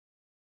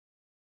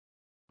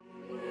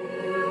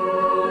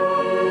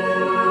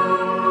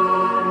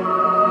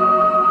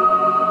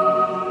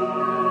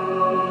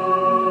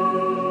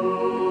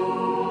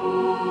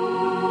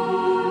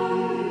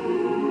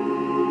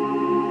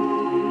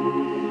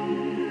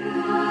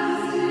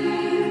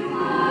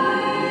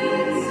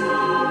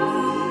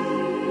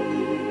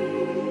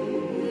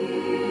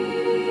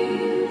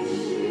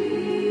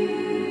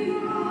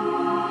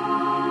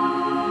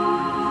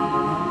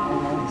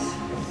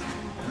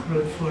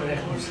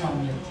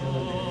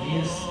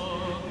teledirius,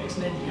 eks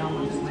net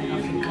jammer dat mijn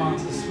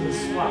Afrikaans is zo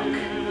zwak.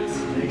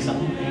 Ik zal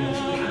in Engels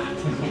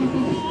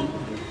praten.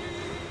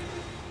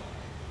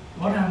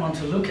 What I want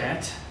to look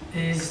at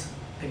is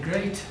the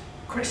great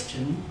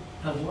question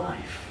of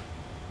life.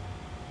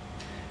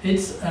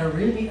 It's a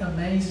really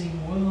amazing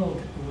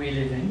world we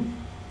live in,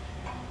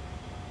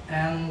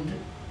 and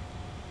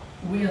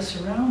we are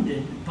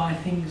surrounded by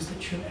things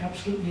that should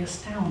absolutely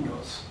astound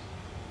us.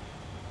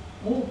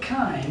 All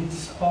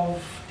kinds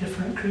of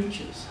different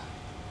creatures,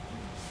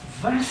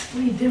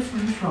 vastly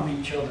different from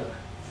each other,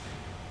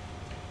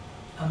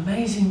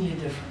 amazingly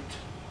different,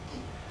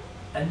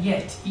 and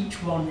yet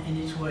each one in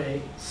its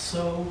way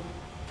so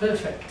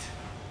perfect.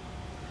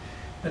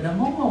 But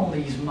among all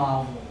these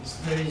marvels,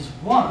 there is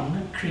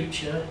one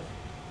creature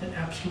that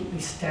absolutely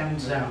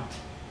stands out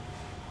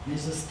and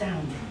is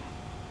astounding,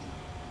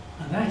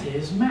 and that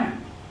is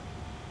man.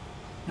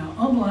 Now,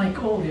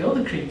 unlike all the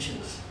other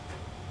creatures,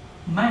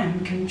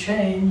 man can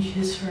change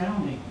his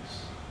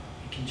surroundings.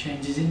 He can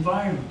change his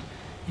environment.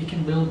 He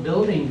can build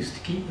buildings to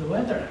keep the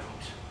weather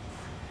out.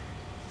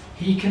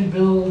 He can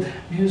build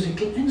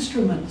musical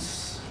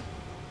instruments.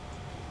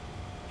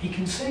 He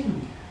can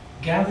sing,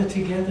 gather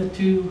together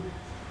to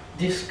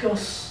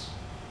discuss,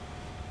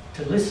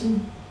 to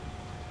listen,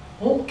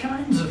 all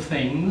kinds of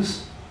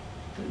things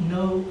that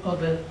no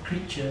other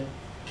creature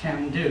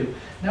can do.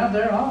 Now,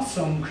 there are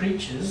some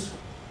creatures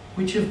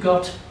which have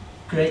got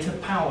greater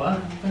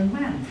power than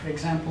man. For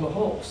example, a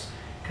horse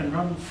can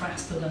run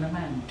faster than a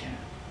man can.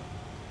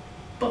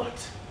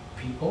 But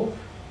people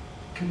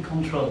can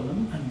control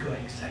them and go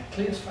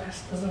exactly as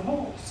fast as a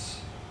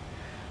horse.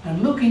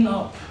 And looking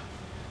up,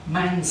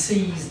 man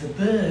sees the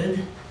bird,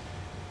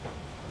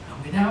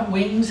 and without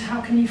wings,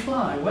 how can he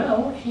fly?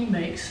 Well, he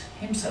makes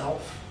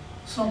himself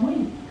some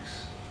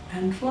wings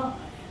and flies.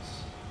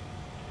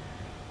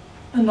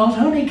 And not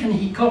only can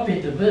he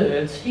copy the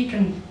birds, he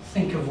can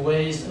think of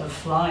ways of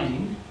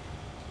flying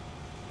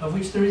of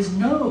which there is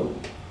no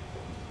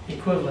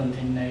equivalent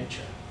in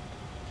nature.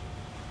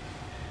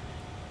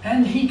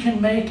 And he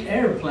can make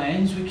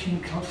aeroplanes which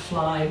can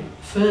fly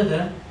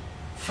further,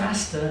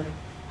 faster,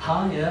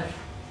 higher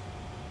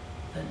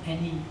than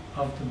any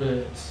of the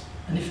birds.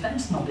 And if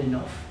that's not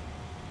enough,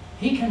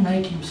 he can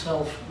make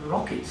himself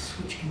rockets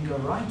which can go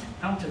right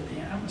out of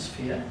the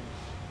atmosphere,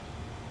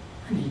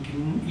 and he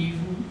can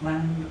even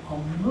land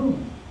on the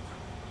moon.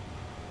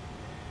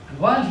 And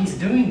while he's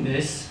doing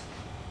this,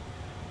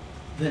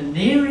 the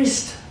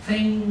nearest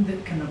thing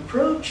that can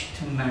approach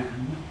to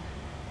man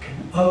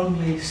can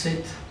only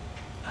sit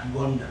and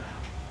wonder,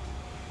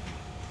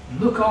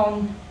 look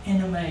on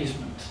in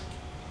amazement,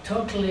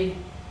 totally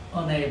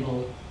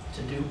unable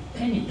to do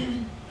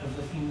any of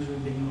the things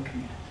we've been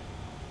looking at.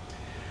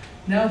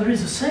 Now, there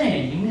is a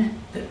saying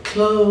that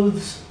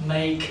clothes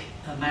make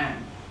a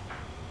man.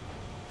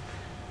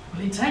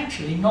 Well, it's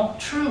actually not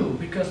true,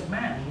 because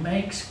man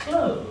makes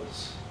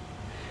clothes.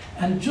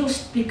 And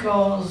just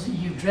because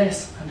you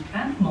dress an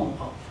animal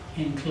up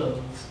in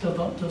clothes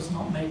does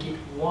not make it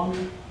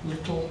one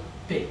little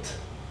bit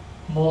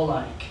more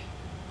like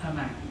a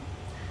man.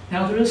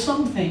 Now, there are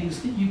some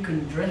things that you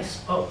can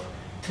dress up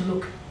to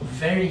look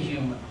very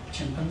human.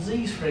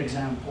 Chimpanzees, for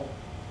example.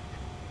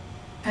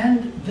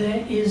 And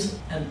there is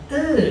an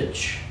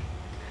urge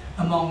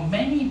among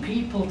many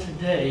people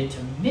today to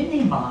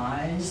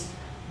minimize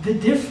the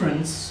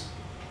difference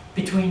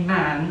between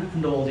man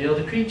and all the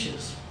other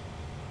creatures.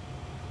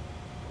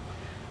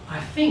 I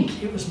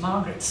think it was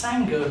Margaret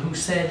Sanger who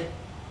said,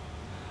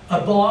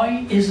 "A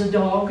boy is a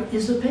dog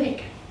is a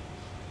pig."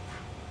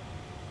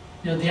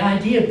 You know, the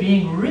idea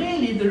being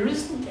really there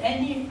isn't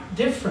any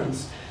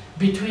difference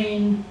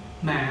between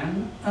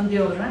man and the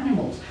other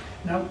animals.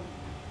 Now,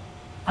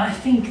 I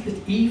think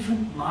that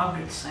even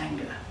Margaret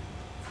Sanger,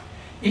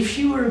 if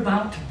she were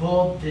about to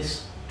board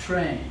this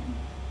train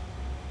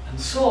and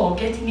saw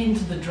getting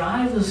into the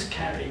driver's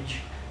carriage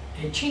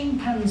a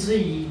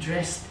chimpanzee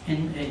dressed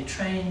in a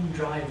train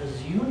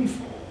driver's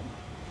uniform,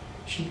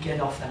 she'd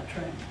get off that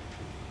train.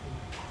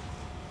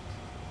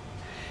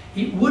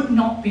 It would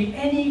not be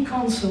any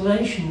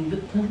consolation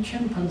that the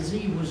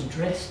chimpanzee was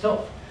dressed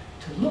up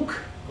to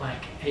look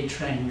like a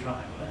train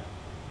driver.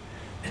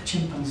 A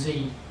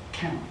chimpanzee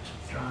cannot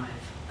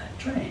drive that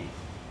train.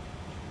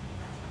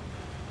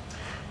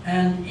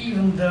 And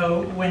even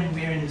though when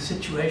we're in a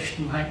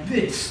situation like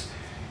this,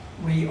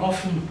 we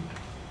often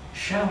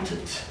shout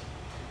at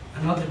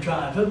another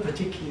driver,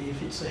 particularly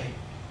if it's a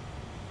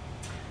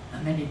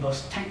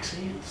minibus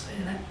taxi, and say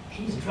that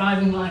he's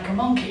driving like a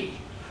monkey.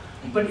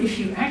 But if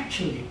you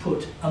actually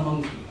put a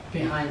monkey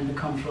behind the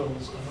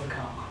controls of a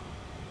car,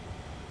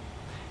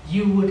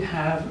 you would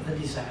have a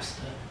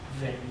disaster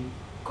very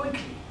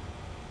quickly.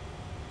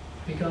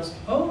 Because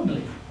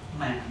only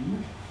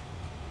man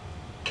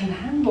can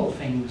handle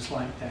things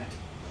like that.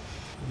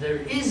 There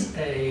is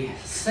a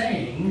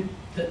saying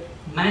that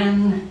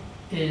man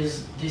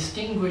is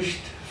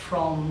distinguished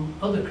from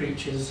other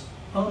creatures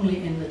only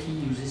in that he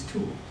uses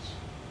tools.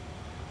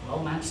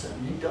 Well, man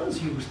certainly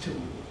does use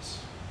tools.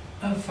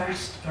 A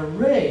vast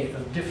array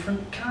of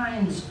different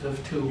kinds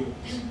of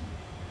tools.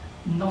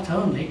 not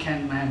only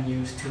can man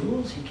use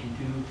tools, he can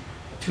do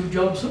two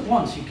jobs at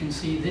once. You can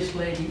see this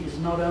lady is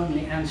not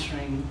only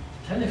answering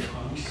the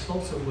telephone, she's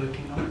also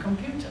working on a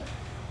computer.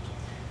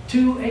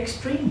 Two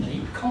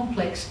extremely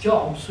complex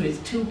jobs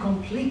with two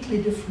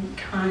completely different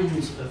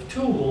kinds of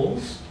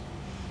tools,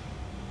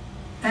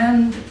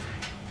 and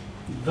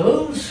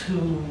those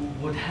who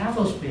would have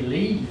us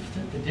believe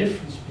that the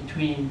difference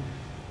between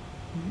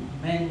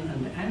men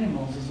and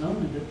animals is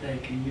only that they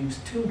can use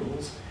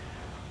tools,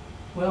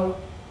 well,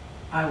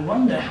 I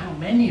wonder how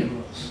many of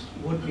us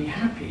would be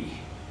happy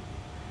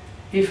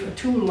if a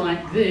tool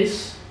like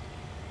this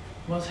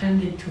was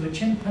handed to a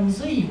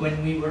chimpanzee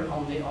when we were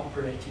on the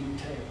operating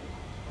table.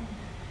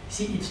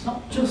 See, it's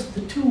not just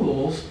the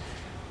tools.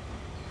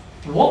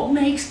 What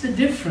makes the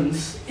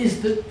difference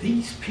is that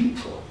these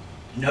people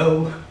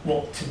know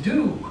what to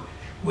do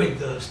with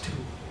those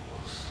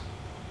tools.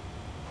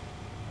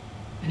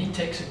 And it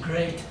takes a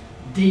great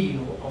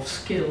deal of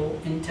skill,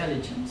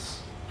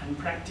 intelligence, and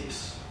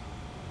practice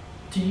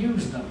to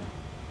use them.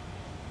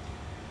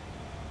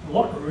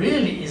 What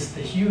really is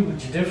the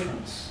huge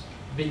difference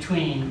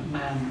between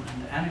man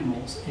and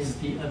animals is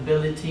the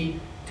ability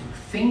to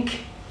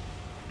think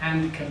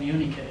and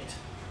communicate.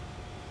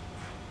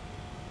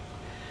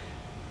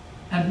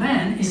 And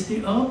man is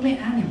the only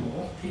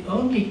animal, the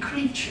only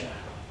creature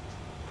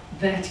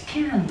that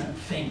can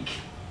think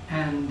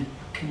and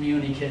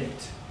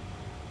communicate.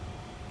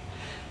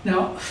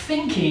 Now,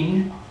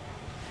 thinking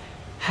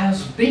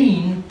has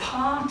been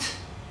part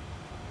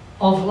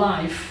of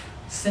life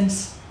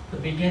since the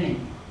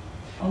beginning.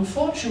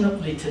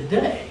 Unfortunately,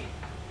 today,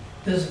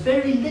 there's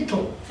very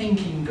little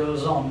thinking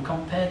goes on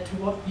compared to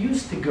what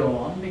used to go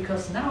on,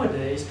 because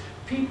nowadays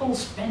people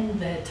spend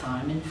their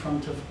time in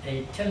front of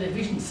a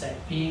television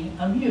set being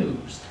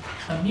amused.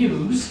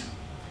 Amuse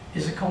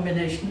is a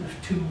combination of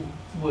two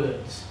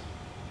words.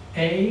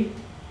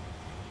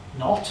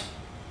 Not,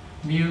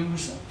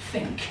 muse,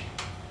 think.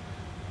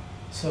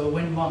 So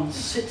when one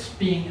sits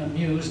being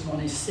amused, one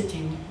is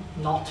sitting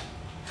not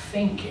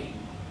thinking.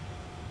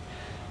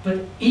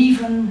 But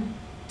even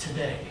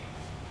today,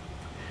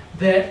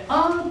 there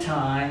are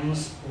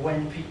times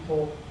when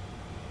people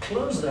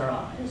close their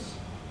eyes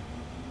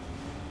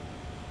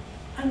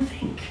and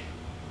think.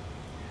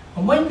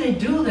 And when they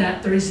do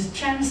that, there is a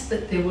chance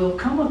that they will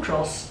come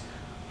across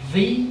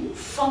the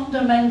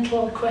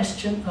fundamental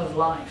question of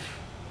life.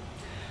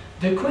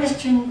 The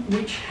question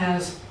which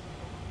has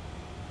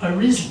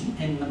arisen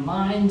in the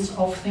minds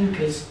of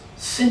thinkers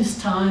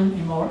since time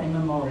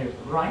immemorial,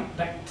 right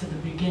back to the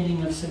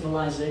beginning of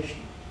civilization.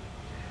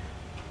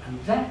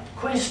 And that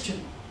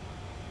question,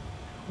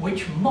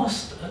 which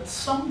must at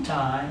some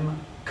time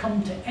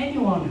come to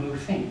anyone who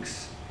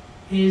thinks,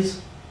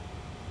 is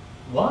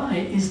why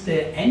is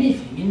there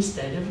anything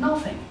instead of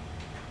nothing?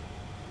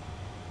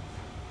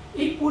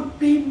 It would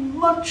be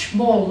much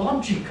more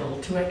logical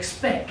to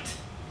expect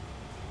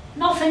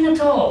nothing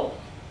at all.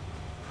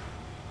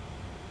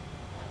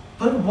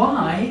 But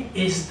why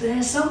is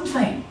there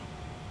something?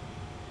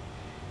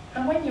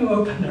 And when you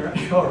open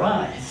your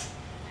eyes,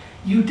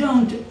 you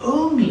don't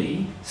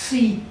only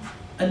see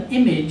an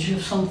image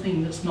of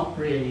something that's not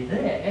really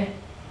there.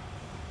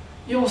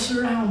 You're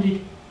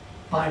surrounded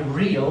by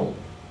real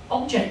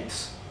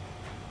objects.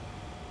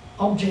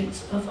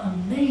 Objects of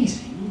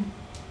amazing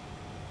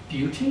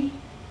beauty,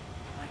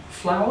 like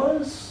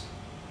flowers,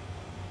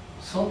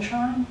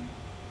 sunshine,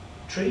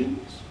 trees.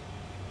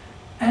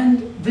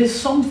 And this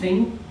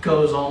something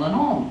goes on and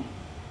on.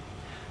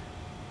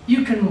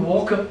 You can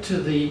walk up to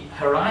the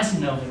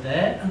horizon over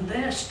there, and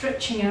there,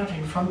 stretching out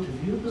in front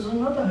of you, there's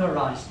another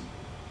horizon.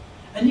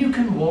 And you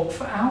can walk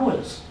for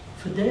hours,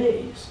 for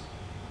days,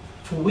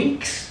 for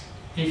weeks,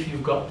 if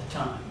you've got the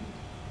time,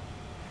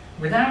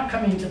 without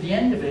coming to the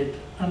end of it.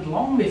 And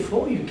long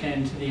before you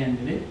came to the end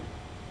of it,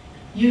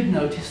 you'd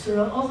notice there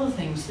are other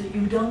things that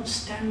you don't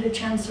stand a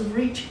chance of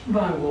reaching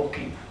by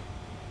walking.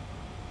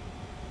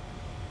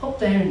 Up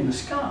there in the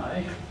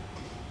sky,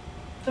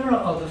 there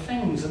are other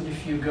things, and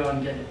if you go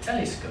and get a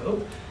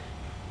telescope,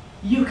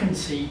 you can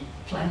see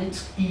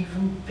planets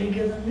even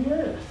bigger than the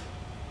Earth.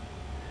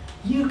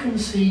 You can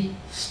see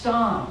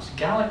stars,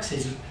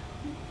 galaxies,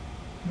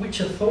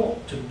 which are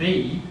thought to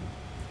be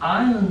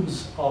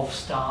islands of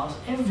stars,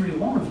 every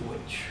one of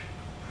which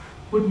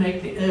would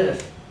make the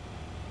Earth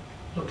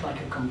look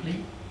like a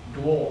complete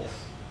dwarf.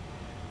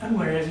 And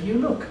wherever you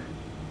look,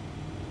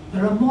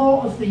 there are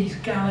more of these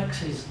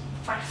galaxies,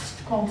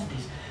 vast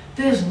quantities.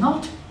 There's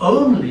not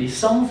only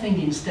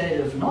something instead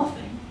of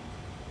nothing,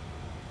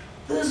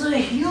 there's a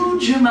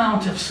huge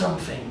amount of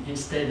something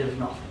instead of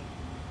nothing.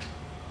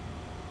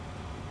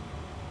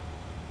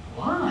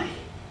 Why?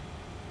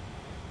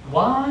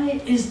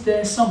 Why is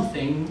there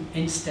something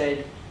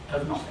instead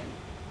of nothing?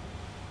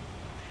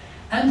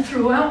 And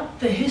throughout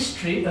the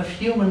history of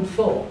human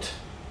thought,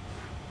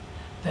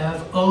 there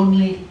have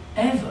only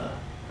ever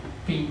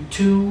been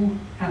two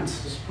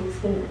answers put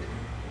forward.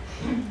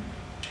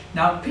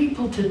 Now,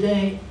 people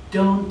today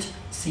don't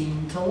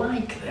seem to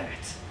like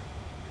that.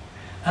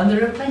 And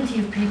there are plenty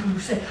of people who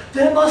say,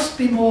 there must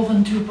be more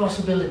than two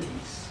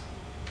possibilities.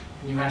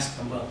 And you ask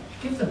them, well,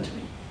 give them to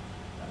me.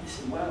 And they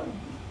say, well,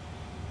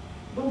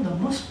 there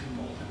must be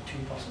more than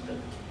two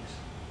possibilities.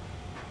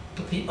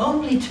 But the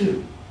only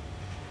two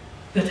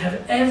that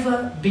have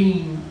ever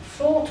been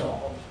thought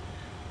of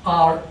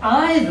are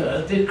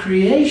either the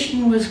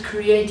creation was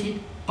created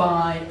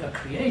by a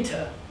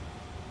creator,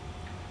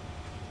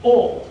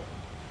 or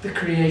the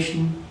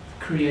creation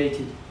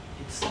created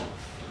itself.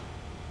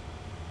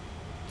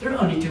 There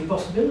are only two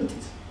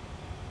possibilities.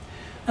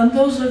 And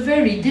those are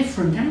very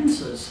different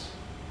answers.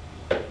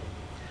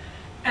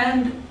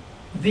 And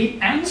the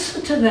answer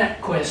to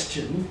that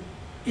question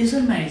is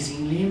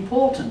amazingly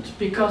important,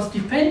 because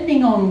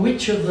depending on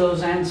which of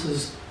those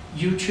answers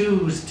you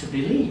choose to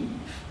believe,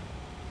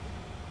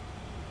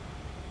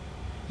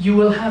 you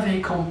will have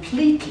a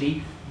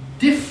completely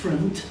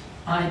different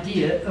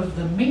idea of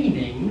the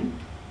meaning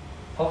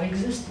of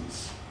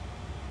existence.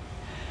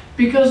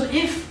 Because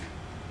if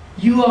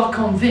you are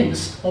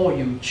convinced, or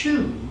you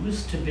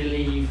choose to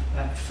believe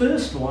that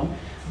first one,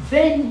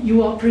 then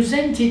you are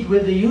presented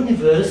with a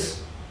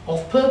universe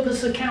of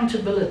purpose,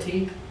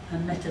 accountability,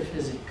 and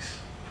metaphysics.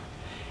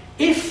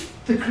 If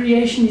the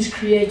creation is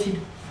created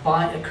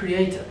by a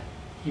creator,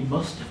 he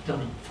must have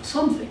done it for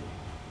something.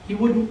 He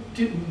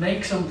wouldn't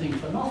make something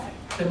for nothing.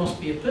 There must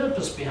be a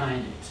purpose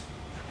behind it.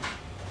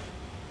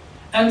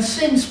 And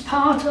since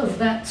part of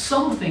that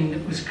something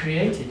that was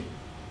created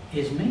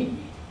is me,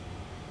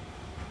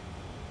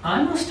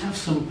 I must have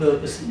some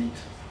purpose in it.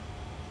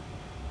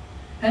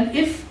 And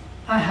if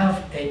I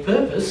have a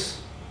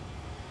purpose,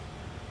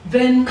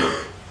 then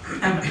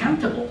I'm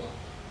accountable.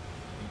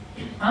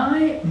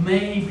 I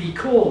may be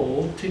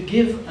called to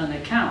give an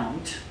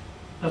account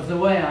of the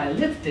way I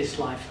lived this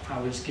life I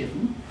was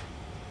given.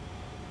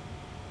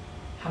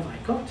 Have I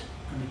got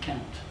an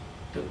account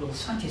that will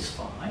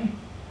satisfy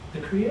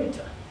the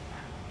Creator?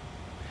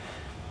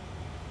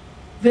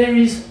 There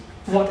is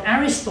what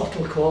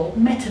Aristotle called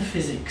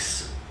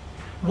metaphysics.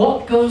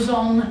 What goes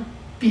on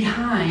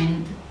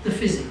behind the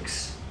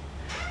physics?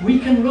 We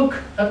can look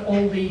at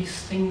all these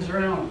things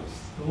around us,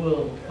 the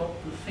world,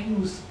 the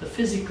things, the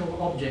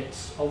physical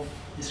objects of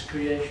this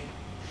creation.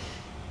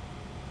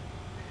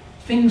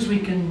 Things we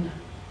can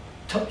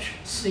touch,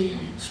 see,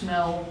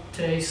 smell,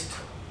 taste,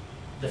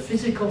 the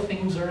physical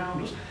things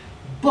around us.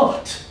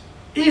 But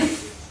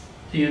if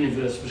the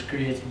universe was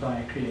created by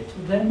a creator,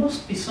 there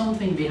must be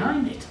something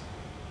behind it.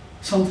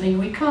 Something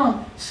we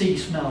can't see,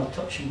 smell,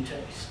 touch and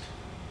taste.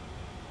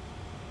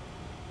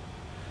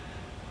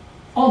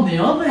 On the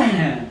other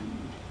hand,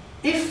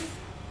 if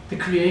the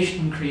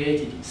creation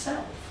created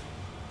itself,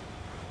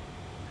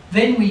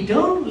 then we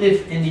don't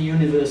live in a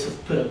universe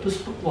of purpose,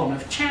 but one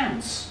of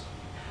chance.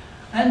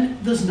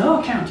 And there's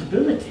no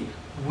accountability.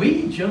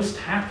 We just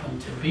happen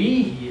to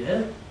be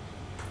here,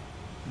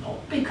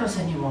 not because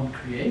anyone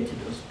created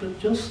us, but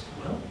just,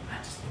 well,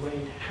 that's the way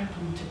it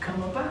happened to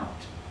come about.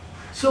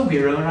 So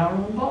we're our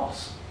own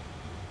boss.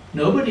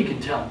 Nobody can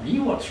tell me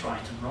what's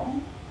right and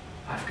wrong.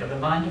 I've got a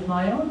mind of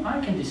my own,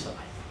 I can decide.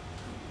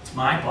 It's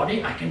my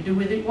body, I can do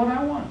with it what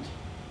I want.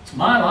 It's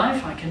my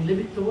life, I can live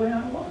it the way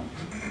I want.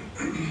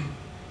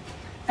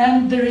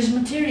 And there is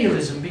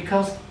materialism,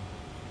 because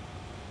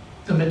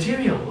the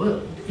material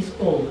world is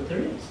all that there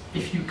is.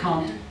 If you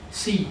can't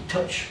see,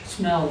 touch,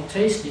 smell,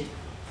 taste it,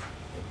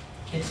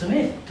 it's a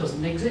myth, it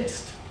doesn't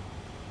exist.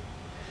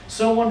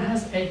 So one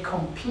has a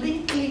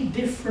completely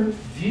different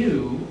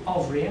view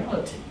of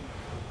reality.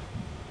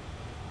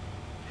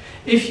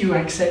 If you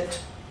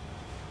accept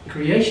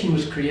creation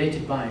was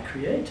created by a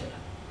creator,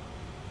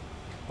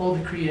 or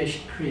the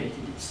creation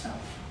created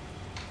itself.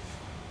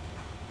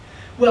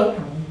 Well,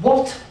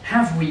 what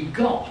have we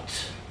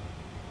got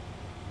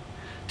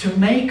to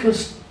make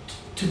us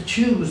to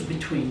choose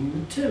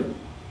between the two?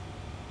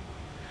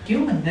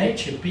 Human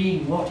nature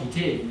being what it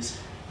is,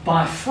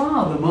 by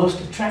far the most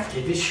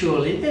attractive is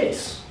surely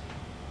this.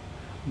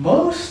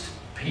 Most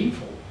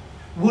people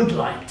would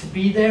like to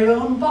be their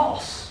own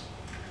boss.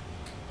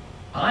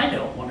 I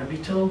don't want to be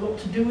told what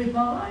to do with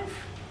my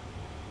life.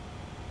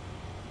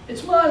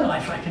 It's my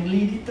life, I can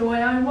lead it the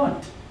way I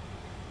want.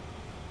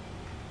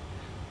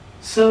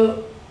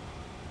 So,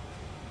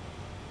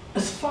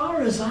 as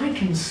far as I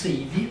can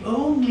see, the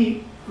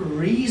only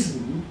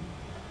reason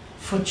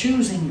for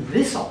choosing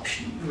this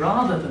option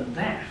rather than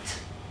that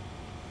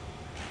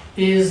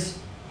is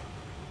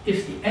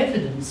if the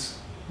evidence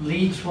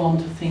leads one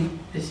to think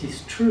this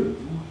is true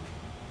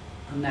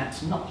and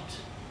that's not.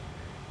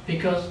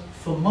 Because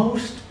for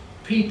most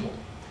people,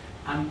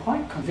 I'm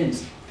quite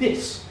convinced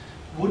this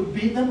would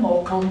be the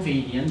more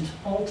convenient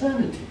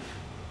alternative.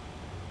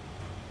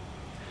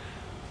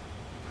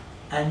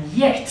 And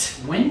yet,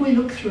 when we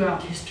look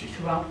throughout history,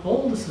 throughout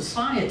all the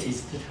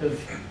societies that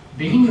have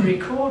been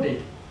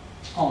recorded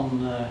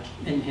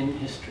in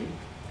history,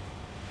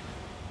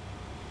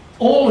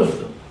 all of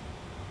them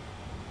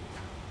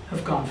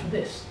have gone for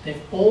this.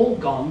 They've all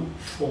gone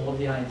for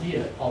the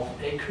idea of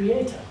a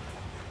creator.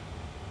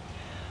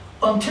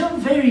 Until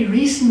very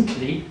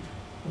recently,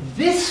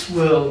 this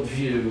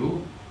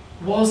worldview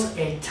was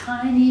a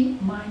tiny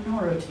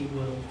minority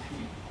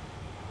worldview.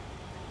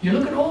 You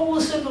look at all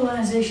the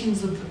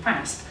civilizations of the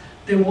past,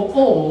 they were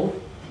all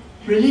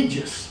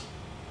religious.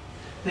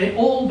 They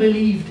all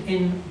believed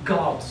in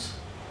gods,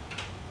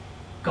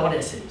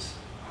 goddesses,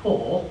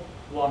 or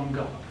one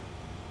god.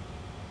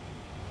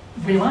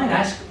 We might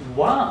ask,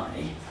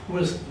 why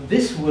was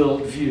this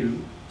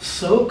worldview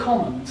so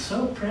common,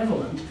 so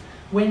prevalent,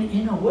 when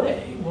in a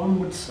way one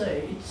would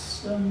say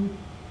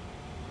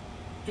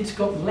it's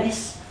got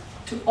less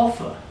to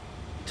offer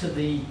to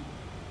the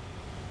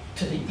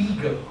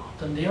ego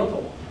than the other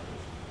one?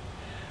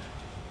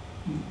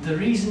 The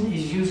reason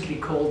is usually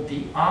called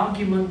the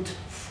argument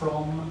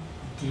from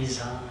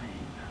design.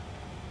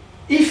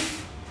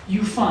 If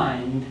you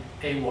find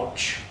a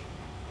watch,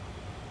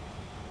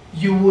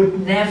 you would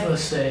never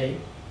say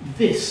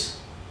this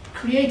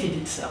created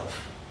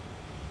itself,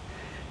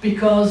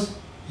 because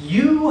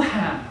you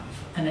have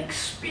an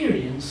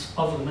experience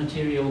of the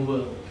material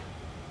world,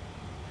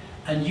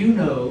 and you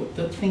know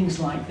that things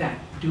like that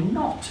do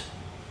not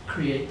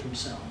create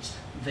themselves.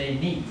 They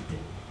need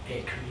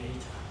a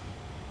creator.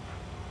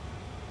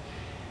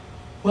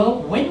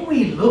 Well, when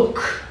we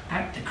look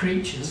at the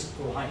creatures,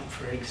 like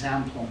for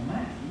example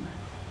man,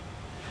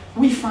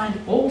 we find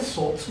all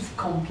sorts of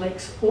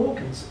complex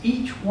organs,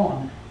 each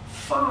one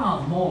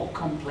far more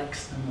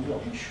complex than the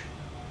watch.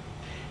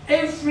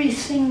 Every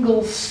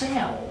single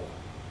cell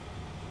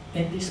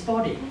in this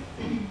body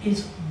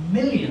is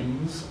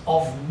millions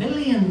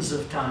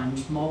of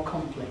times more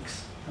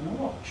complex than a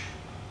watch.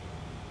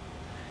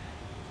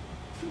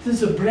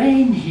 There's a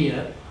brain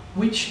here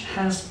which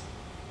has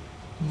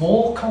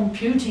more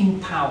computing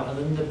power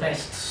than the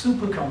best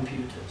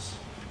supercomputers.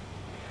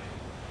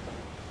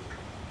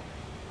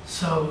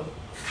 So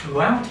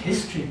throughout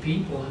history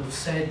people have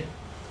said,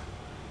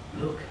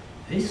 look,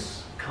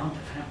 this can't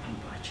have happened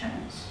by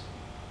chance.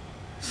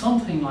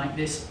 Something like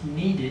this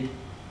needed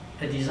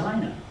a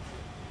designer.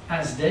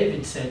 As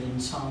David said in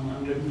Psalm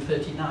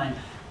 139,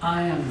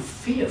 I am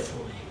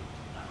fearfully,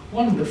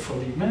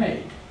 wonderfully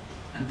made,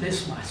 and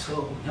this my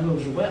soul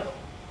knows well.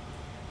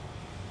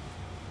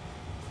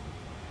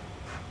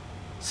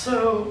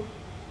 So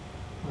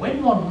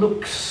when one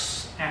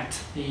looks at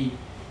the,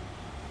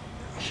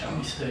 shall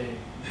we say,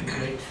 the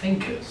great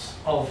thinkers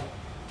of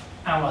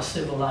our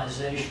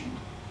civilization,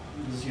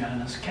 as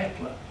Johannes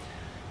Kepler,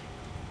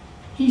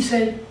 he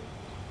said,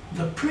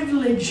 the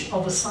privilege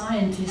of a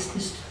scientist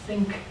is to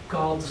think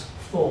God's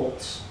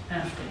thoughts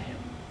after him.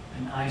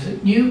 And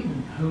Isaac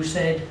Newton, who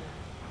said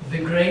the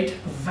great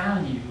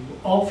value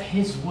of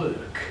his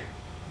work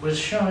was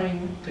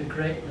showing the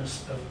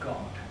greatness of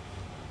God.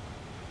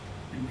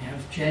 And we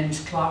have James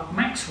Clerk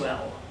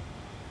Maxwell,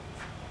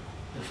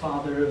 the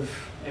father of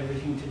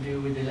everything to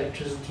do with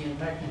electricity and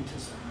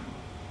magnetism,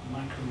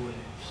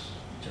 microwaves,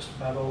 just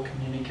about all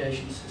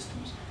communication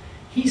systems.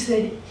 He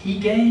said he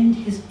gained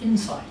his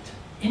insight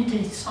into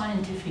his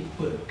scientific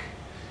work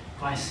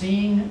by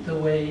seeing the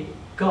way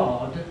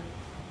God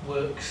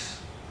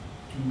works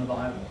in the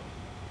Bible.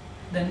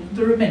 Then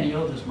there are many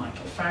others,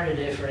 Michael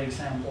Faraday, for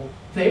example.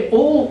 They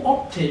all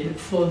opted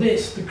for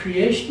this. The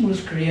creation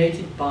was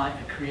created by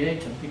a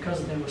creator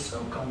because they were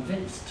so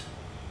convinced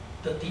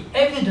that the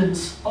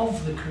evidence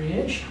of the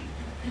creation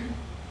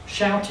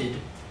shouted,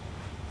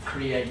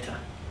 creator.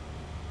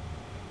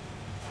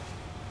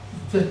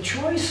 The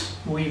choice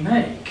we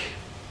make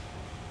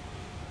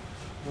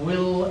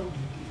will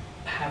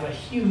have a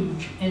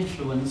huge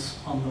influence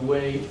on the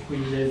way we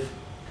live,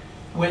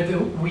 whether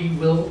we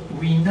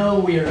know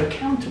we are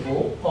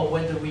accountable or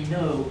whether we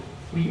know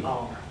we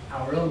are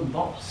our own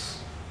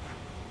boss.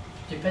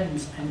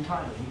 Depends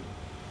entirely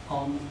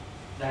on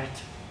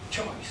that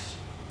choice.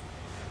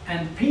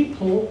 And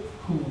people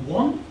who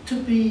want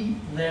to be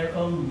their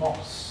own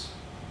boss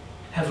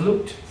have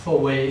looked for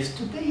ways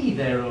to be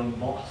their own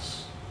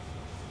boss.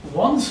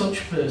 One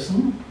such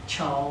person,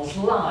 Charles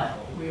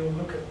Lyell, we'll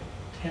look at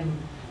him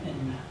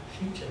in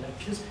future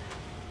lectures.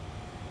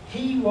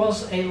 He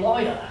was a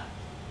lawyer,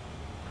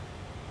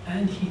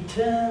 and he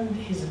turned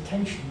his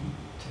attention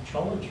to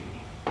geology.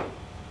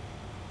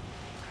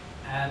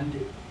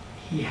 And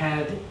he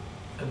had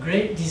a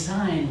great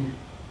design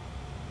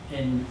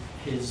in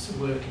his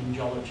work in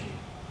geology.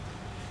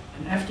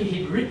 And after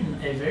he'd written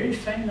a very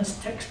famous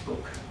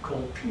textbook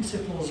called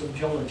Principles of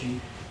Geology,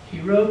 he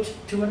wrote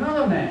to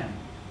another man,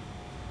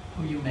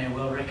 who you may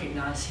well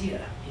recognize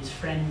here, his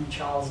friend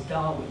Charles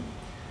Darwin.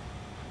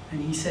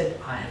 And he said,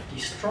 I have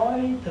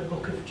destroyed the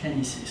book of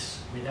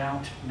Genesis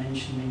without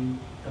mentioning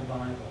the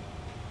Bible.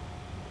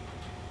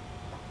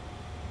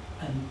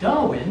 And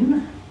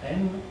Darwin,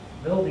 then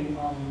building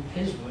on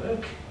his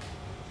work,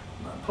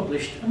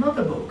 published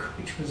another book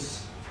which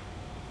was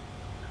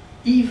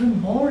even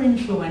more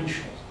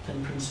influential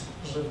than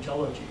Principles of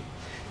Geology.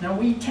 Now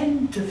we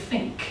tend to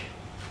think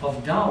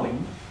of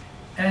Darwin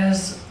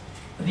as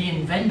the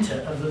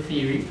inventor of the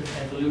theory of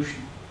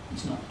evolution.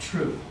 It's not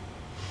true.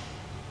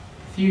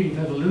 The theory of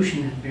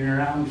evolution had been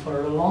around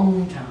for a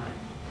long time.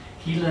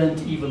 He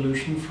learned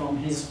evolution from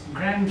his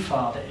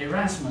grandfather,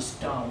 Erasmus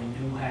Darwin,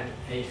 who had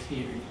a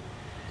theory.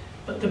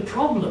 But the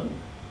problem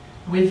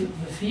with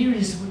the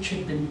theories which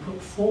had been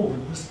put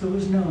forward was there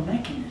was no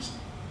mechanism.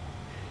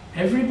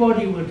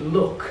 everybody would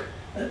look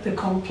at the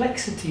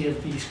complexity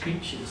of these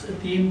creatures,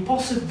 at the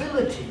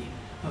impossibility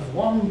of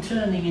one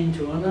turning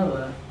into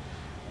another,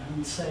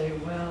 and say,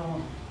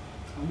 well,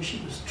 I wish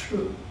it was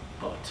true,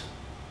 but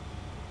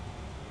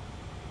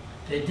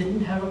they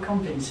didn't have a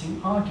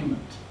convincing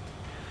argument.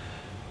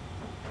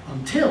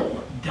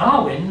 Until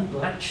Darwin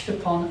latched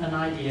upon an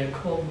idea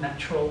called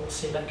natural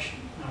selection.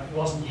 Now, it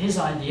wasn't his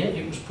idea,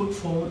 it was put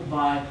forward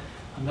by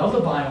another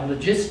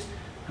biologist,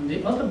 and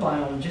the other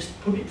biologist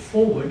put it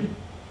forward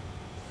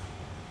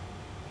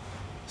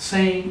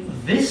saying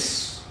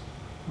this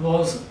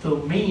was the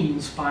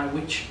means by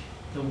which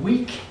the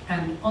weak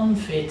and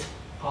unfit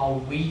are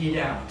weeded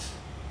out.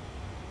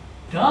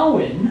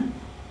 Darwin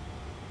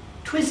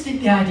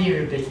twisted the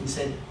idea a bit and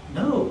said,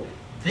 no,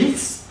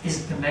 this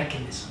is the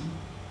mechanism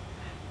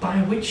by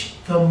which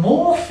the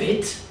more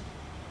fit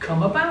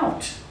come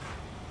about.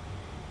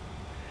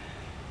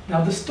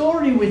 Now, the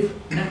story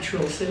with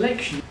natural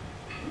selection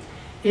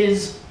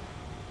is,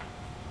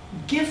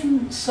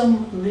 given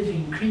some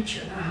living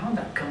creature, now how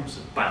that comes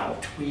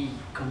about we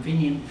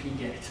conveniently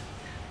get.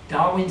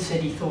 Darwin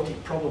said he thought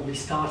it probably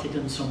started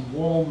in some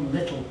warm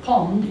little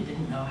pond, he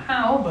didn't know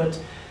how,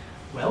 but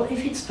well,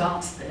 if it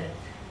starts there,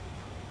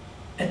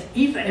 at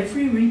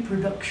every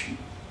reproduction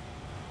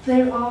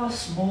there are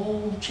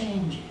small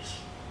changes.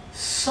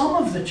 Some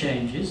of the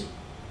changes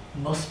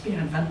must be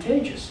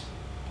advantageous,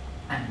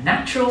 and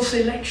natural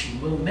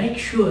selection will make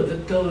sure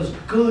that those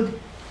good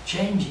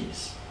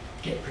changes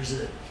get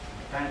preserved.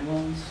 Bad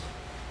ones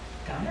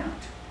die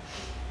out.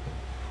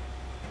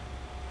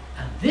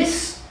 And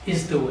this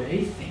is the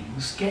way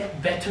things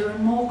get better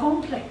and more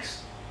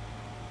complex.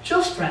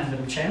 Just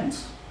random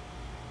chance.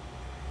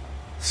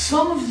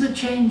 Some of the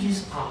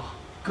changes are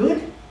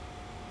good,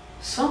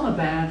 some are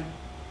bad,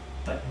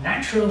 but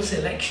natural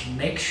selection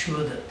makes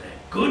sure that the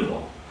good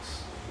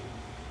ones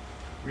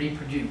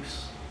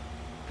reproduce,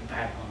 the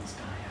bad ones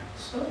die out.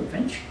 So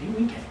eventually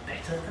we get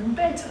better and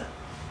better.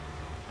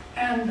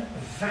 And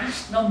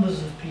vast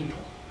numbers of people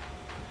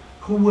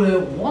who were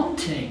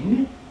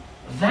wanting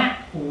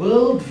that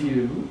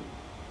worldview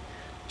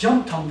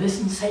jumped on this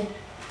and said,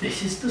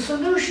 this is the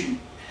solution.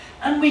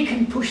 And we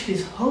can push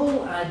this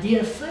whole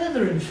idea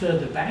further and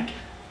further back,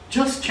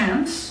 just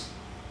chance,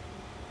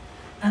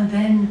 and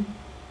then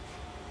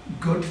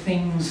good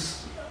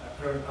things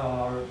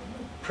are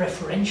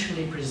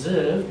preferentially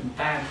preserved and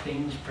bad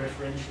things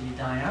preferentially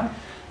die out.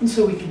 And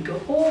so we can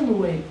go all the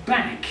way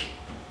back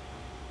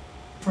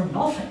from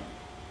nothing,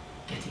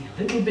 getting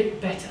a little bit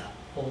better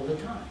all the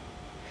time.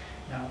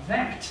 Now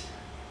that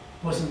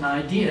was an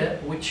idea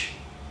which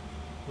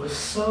was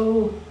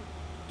so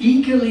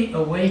eagerly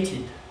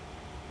awaited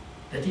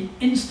that it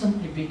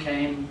instantly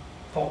became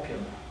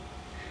popular.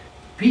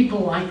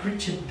 People like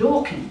Richard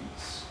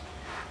Dawkins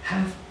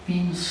have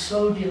been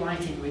so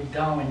delighted with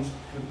Darwin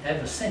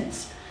ever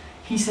since.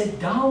 He said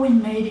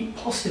Darwin made it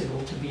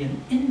possible to be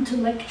an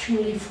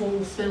intellectually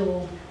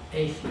fulfilled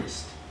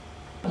atheist.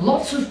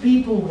 Lots of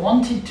people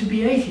wanted to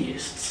be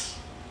atheists,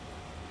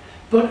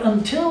 but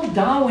until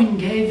Darwin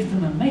gave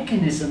them a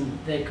mechanism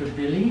they could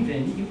believe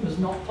in, it was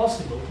not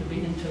possible to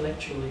be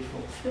intellectually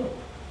fulfilled.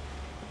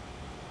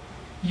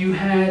 You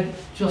had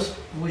just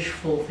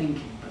wishful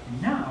thinking, but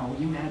now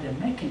you had a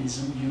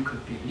mechanism you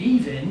could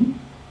believe in,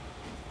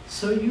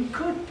 so you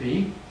could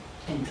be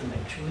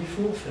intellectually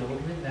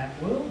fulfilled with that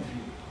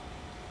worldview.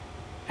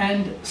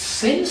 And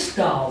since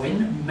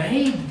Darwin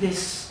made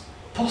this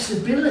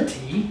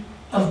possibility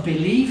of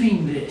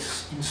believing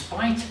this, in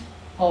spite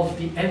of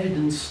the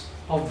evidence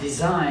of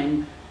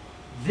design,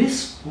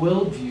 this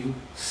worldview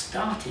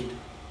started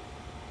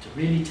to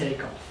really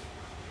take off.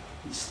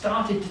 It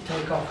started to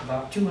take off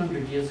about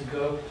 200 years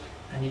ago,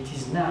 and it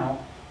is now,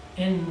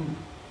 in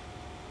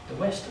the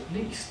West at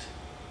least,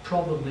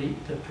 probably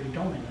the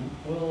predominant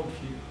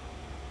worldview.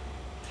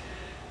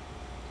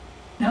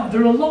 Now,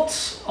 there are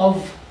lots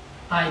of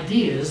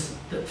ideas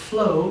that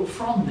flow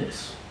from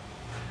this.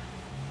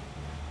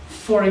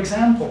 For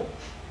example,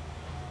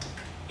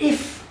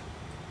 if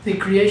the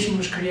creation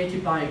was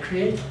created by a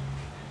creator,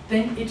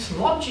 then it's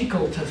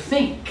logical to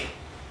think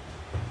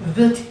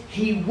that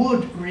he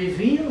would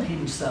reveal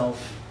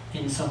himself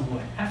in some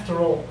way. After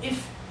all,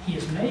 if he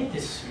has made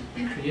this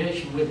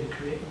creation with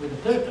a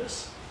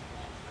purpose,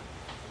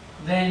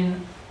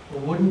 then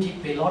wouldn't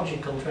it be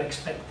logical to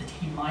expect that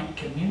he might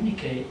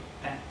communicate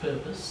that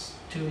purpose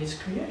to his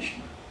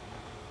creation?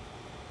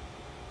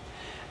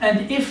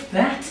 And if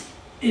that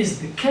is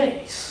the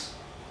case,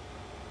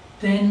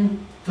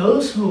 then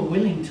those who are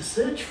willing to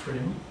search for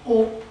him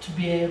ought to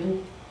be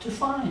able to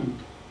find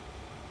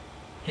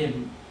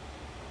him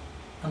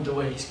and the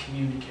way he's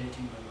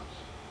communicating with us.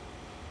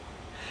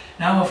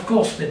 Now, of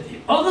course, with the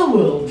other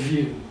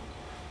worldview,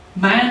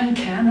 man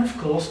can, of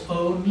course,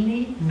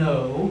 only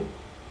know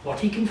what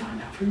he can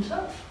find out for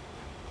himself.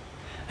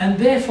 And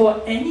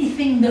therefore,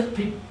 anything that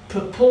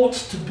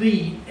purports to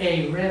be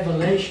a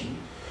revelation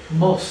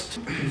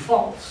must be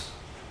false.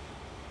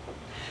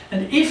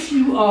 And if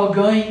you are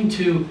going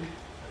to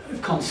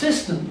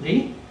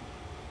consistently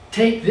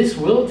take this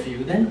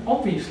worldview, then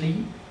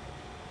obviously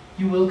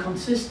you will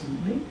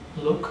consistently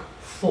look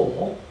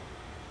for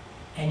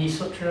any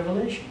such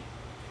revelation.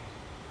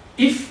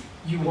 If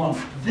you want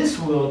this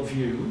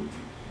worldview,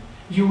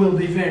 you will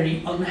be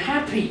very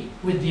unhappy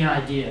with the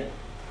idea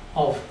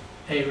of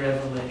a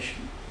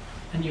revelation,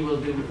 and you will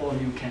do all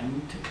you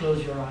can to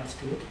close your eyes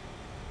to it.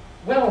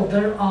 Well,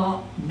 there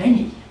are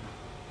many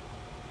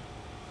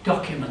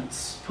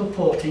documents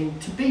purporting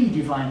to be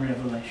divine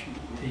revelation.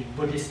 The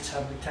Buddhists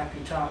have the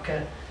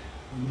Tapitaka,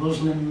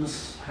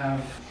 Muslims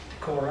have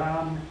the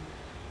Quran,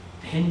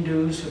 the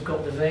Hindus have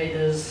got the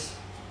Vedas,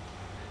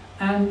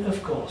 and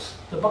of course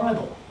the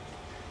Bible.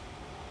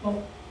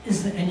 Well,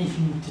 is there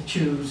anything to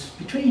choose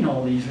between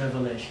all these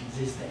revelations?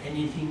 Is there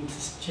anything to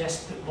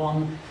suggest that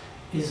one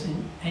is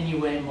in any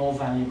way more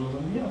valuable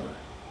than the other?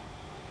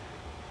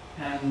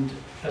 And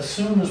as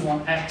soon as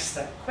one asks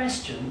that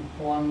question,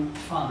 one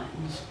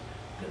finds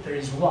that there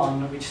is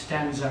one which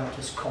stands out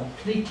as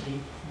completely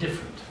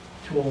different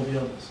to all the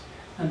others,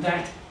 and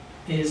that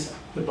is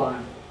the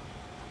Bible.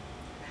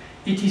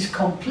 It is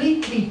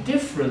completely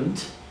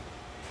different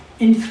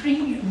in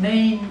three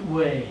main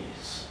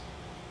ways.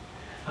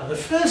 Now, the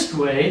first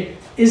way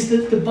is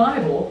that the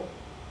Bible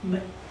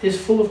is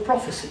full of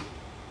prophecy.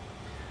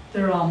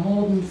 There are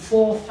more than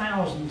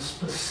 4,000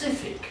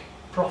 specific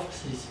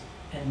prophecies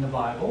in the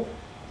Bible,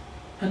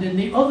 and in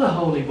the other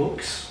holy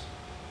books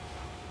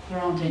there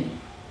aren't any.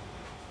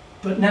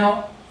 But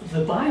now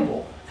the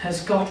Bible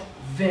has got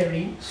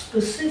very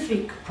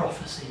specific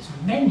prophecies,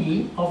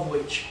 many of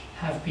which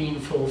have been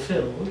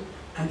fulfilled,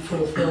 and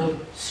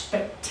fulfilled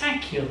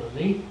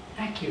spectacularly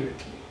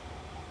accurately.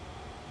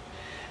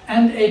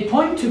 And a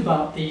point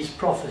about these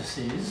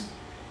prophecies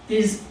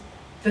is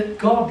that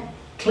God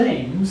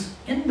claims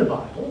in the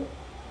Bible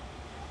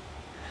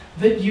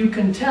that you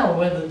can tell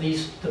whether the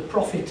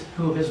prophet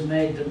who has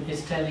made them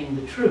is telling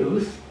the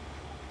truth,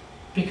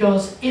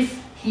 because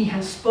if he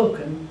has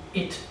spoken,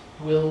 it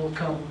will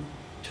come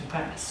to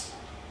pass.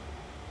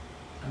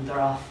 And there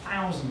are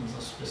thousands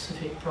of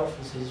specific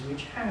prophecies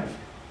which have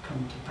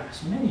come to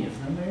pass, many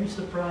of them very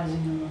surprising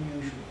and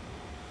unusual.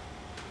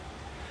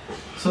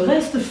 So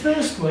that's the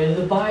first way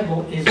the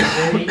Bible is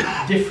very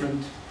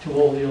different to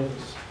all the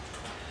others.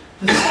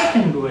 The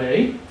second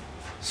way,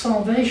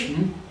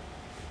 salvation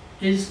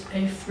is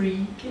a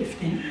free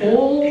gift. In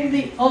all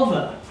the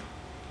other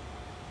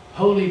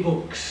holy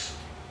books,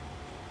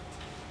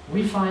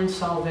 we find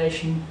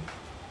salvation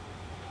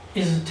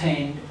is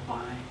attained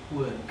by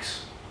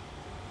works.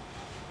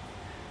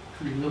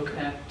 If we look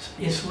at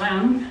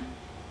Islam,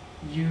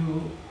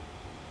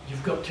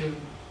 you've got to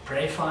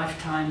pray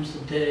 5 times a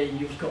day,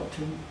 you've got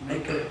to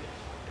make a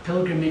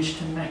pilgrimage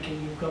to Mecca,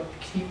 you've got to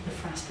keep the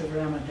fast of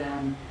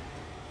Ramadan,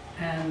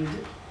 and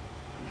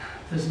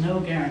there's no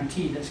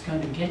guarantee that's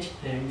going to get you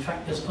there. In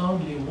fact, there's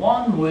only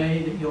one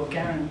way that you're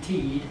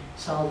guaranteed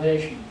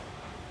salvation,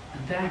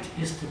 and that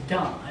is to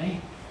die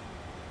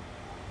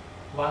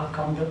while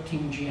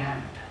conducting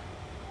jihad,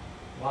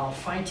 while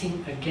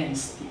fighting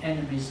against the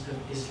enemies of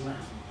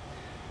Islam.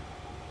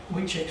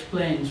 Which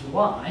explains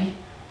why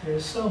there are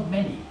so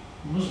many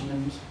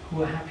Muslims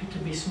who are happy to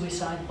be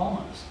suicide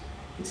bombers.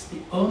 It's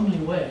the only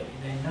way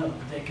they know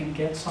they can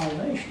get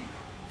salvation,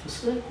 for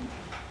certain.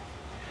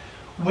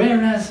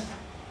 Whereas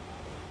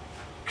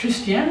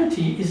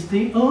Christianity is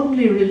the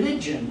only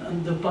religion,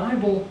 and the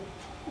Bible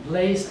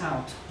lays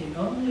out the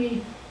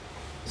only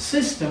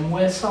system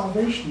where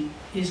salvation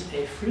is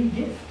a free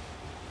gift.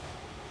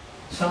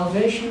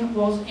 Salvation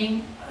was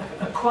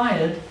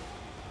acquired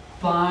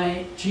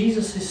by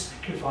Jesus'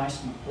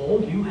 sacrifice, and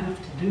all you have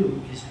to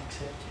do is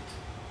accept it.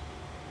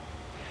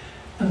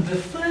 And the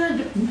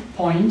third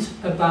point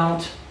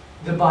about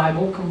the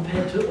Bible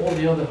compared to all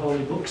the other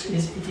holy books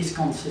is it is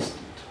consistent.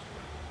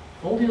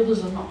 All the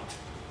others are not.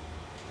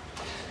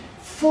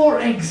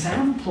 For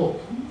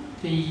example,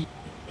 the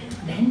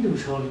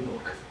Hindus' holy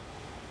book.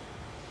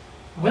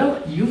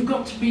 Well, you've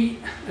got to be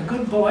a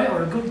good boy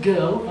or a good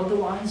girl,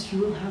 otherwise you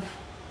will have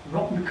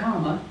rotten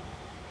karma.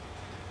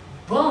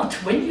 But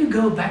when you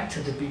go back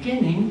to the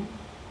beginning,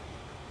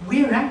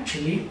 we're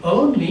actually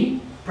only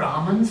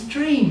Brahman's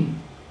dream.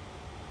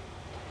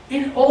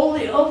 In all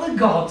the other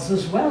gods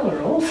as well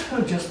are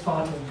also just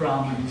part of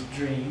Brahman's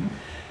dream.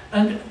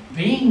 And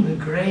being the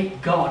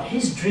great God,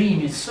 his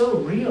dream is so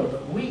real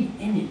that we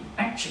in it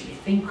actually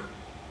think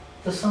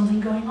there's something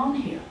going on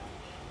here.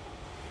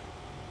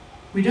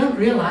 We don't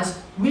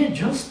realize we're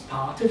just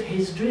part of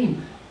his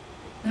dream.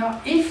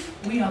 Now,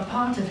 if we are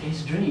part of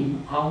his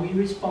dream, are we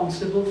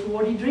responsible for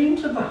what he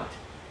dreams about?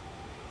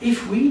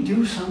 If we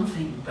do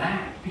something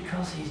bad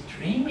because he's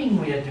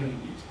dreaming we are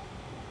doing it,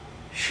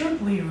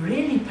 should we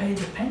really pay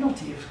the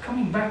penalty of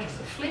coming back as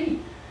a flea?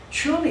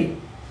 Surely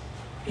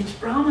it's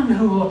Brahman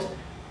who ought.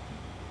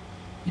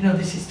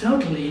 This is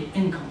totally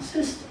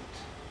inconsistent.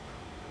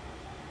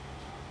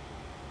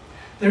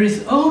 There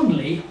is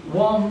only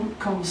one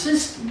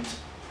consistent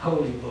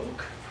holy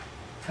book,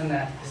 and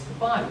that is the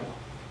Bible.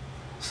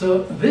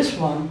 So this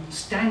one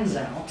stands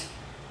out,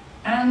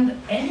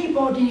 and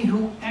anybody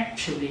who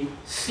actually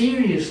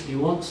seriously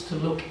wants to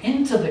look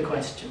into the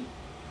question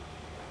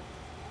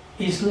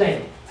is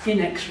led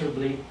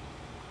inexorably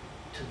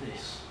to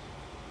this.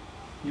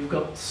 You've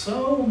got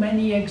so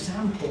many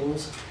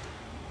examples,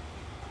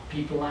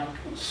 people like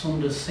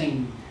Sundar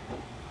Singh,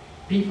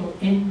 people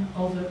in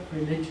other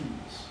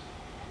religions,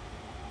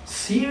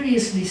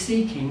 seriously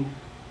seeking,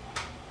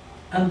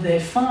 and they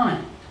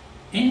find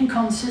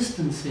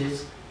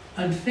inconsistencies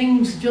and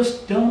things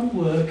just don't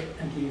work,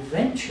 and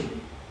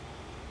eventually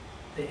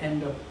they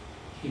end up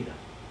here.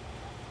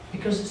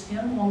 Because it's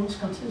the only one that's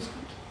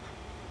consistent.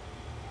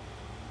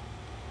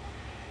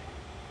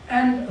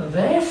 And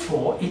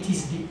therefore it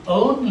is the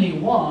only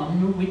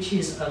one which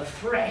is a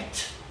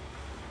threat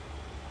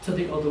to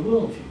the other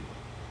worldview.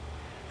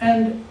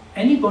 And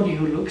anybody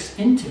who looks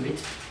into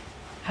it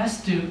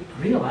has to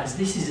realize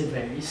this is a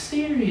very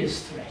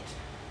serious threat.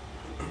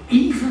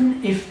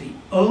 Even if the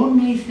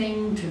only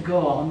thing to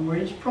go on were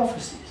its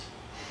prophecies.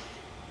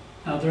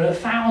 Now there are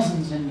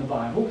thousands in the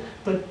Bible,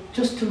 but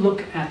just to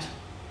look at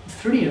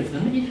 3 of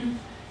them,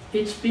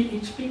 it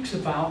speaks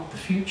about the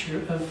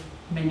future of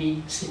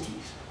many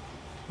cities.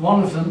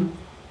 One of them,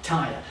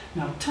 Tyre.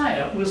 Now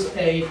Tyre was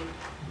a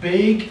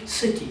big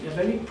city, a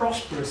very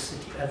prosperous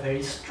city, a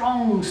very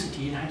strong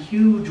city. It had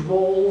huge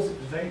walls, it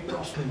was very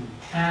prosperous.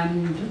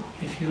 And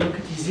if you look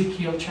at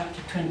Ezekiel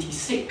chapter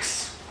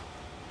 26,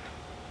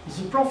 there's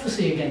a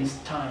prophecy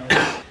against Tyre,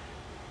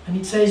 and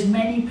it says,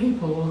 many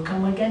people will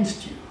come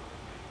against you.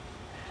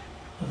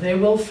 They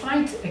will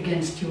fight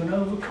against you and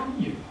overcome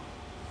you.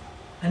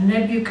 And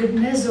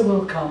Nebuchadnezzar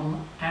will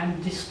come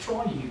and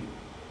destroy you.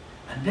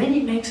 And then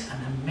it makes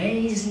an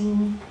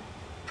amazing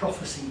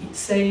prophecy. It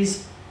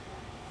says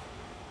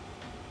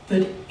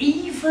that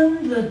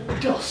even the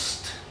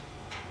dust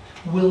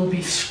will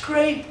be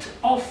scraped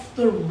off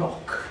the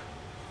rock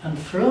and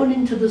thrown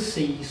into the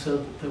sea, so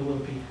that there will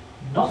be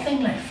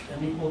nothing left,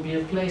 and it will be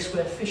a place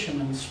where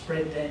fishermen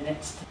spread their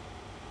nets.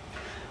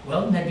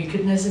 Well,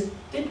 Nebuchadnezzar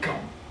did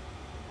come,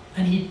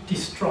 and he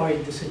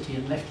destroyed the city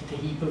and left it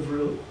a heap of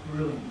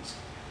ruins.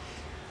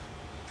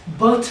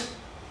 But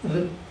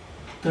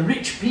the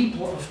rich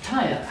people of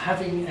Tyre,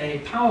 having a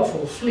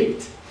powerful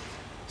fleet,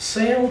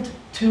 sailed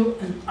to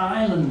an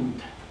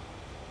island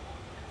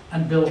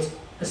and built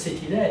a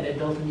city there. They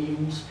built an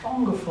even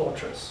stronger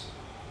fortress.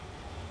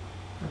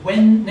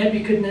 When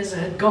Nebuchadnezzar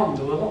had gone,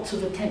 there were lots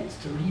of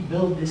attempts to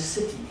rebuild this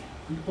city,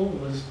 and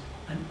always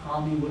an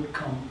army would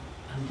come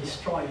and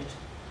destroy it.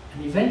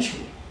 And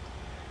eventually,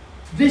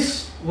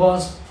 this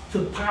was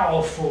the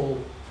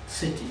powerful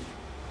city.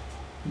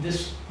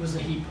 This was a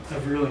heap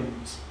of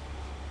ruins.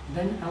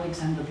 Then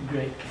Alexander the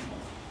Great came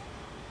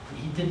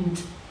along. He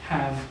didn't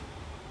have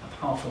a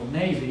powerful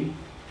navy,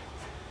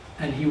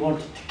 and he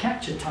wanted to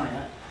capture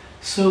Tyre,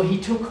 so he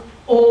took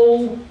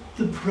all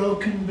the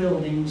broken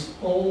buildings,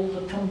 all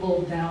the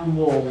tumbled down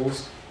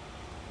walls,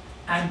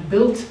 and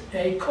built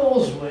a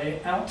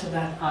causeway out to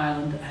that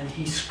island, and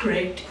he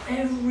scraped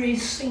every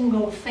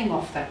single thing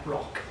off that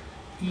rock,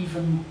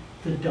 even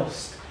the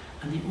dust,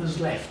 and it was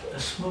left a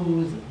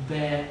smooth,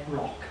 bare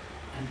rock.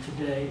 And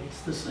today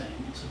it's the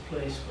same. It's a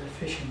place where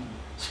fishermen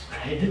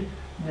spread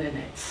their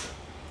nets.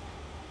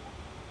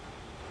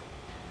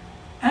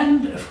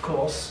 And of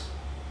course,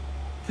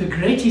 the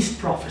greatest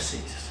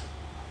prophecies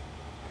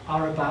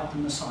are about the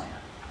Messiah,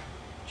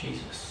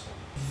 Jesus.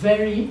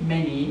 Very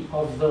many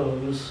of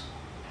those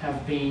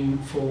have been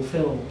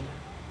fulfilled,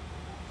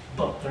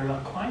 but there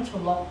are quite a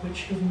lot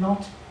which have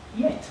not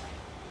yet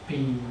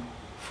been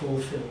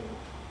fulfilled.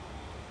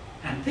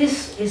 And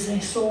this is a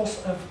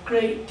source of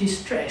great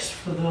distress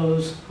for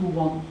those who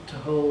want to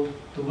hold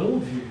the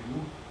worldview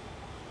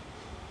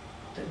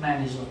that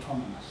man is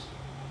autonomous,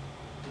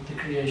 that the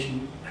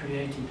creation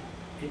created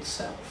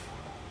itself.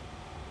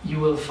 You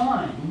will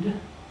find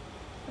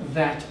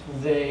that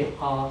they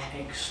are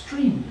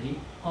extremely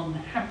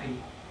unhappy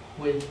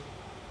with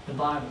the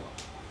Bible.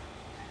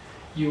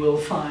 You will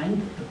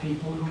find that the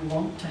people who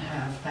want to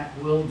have that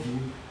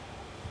worldview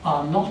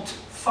are not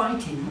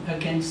fighting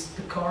against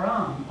the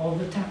Quran or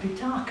the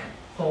Tapitaka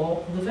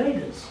or the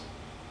Vedas.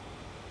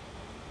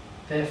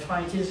 Their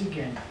fight is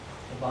against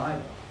the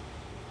Bible.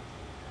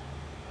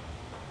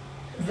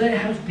 There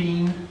have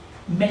been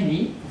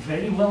many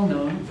very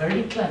well-known,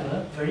 very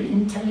clever, very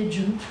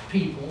intelligent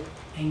people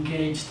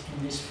engaged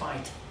in this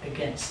fight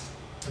against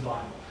the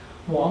Bible.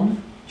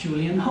 One,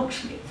 Julian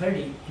Huxley, a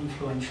very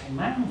influential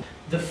man,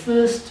 the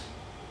first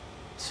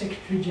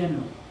Secretary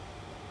General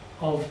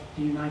of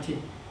the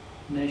United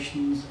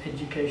Nations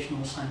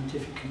Educational,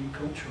 Scientific and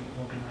Cultural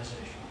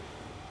Organization.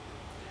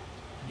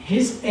 And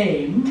his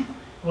aim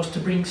was to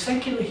bring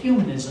secular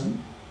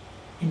humanism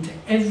into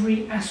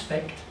every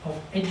aspect of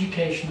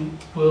education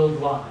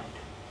worldwide,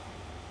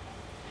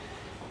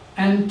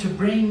 and to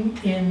bring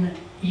in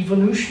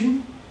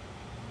evolution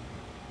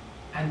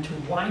and to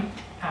wipe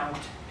out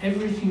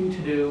everything to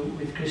do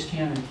with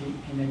Christianity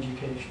in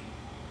education.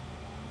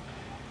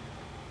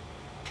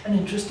 An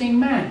interesting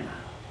man.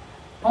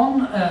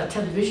 On a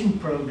television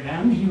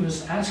program, he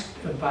was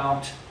asked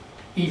about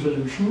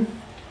evolution,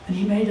 and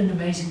he made an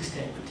amazing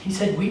statement. He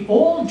said, "We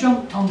all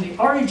jumped on the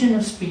origin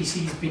of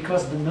species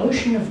because the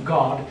notion of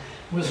God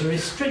was a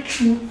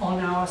restriction on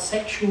our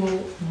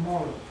sexual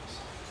morals."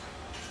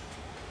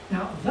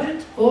 Now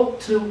that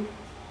ought to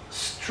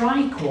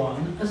strike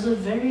one as a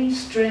very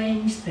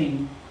strange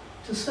thing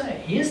to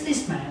say. Here's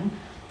this man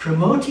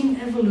promoting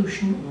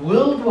evolution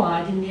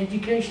worldwide in the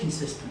education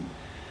system,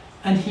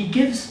 and he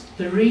gives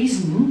the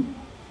reason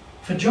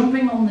for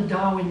jumping on the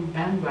Darwin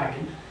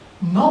bandwagon,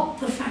 not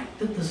the fact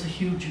that there's a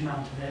huge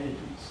amount of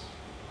evidence,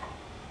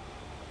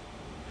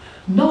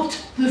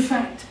 not the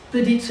fact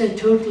that it's a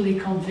totally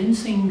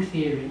convincing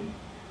theory,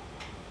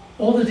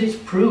 or that it's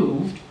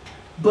proved,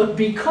 but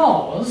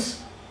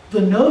because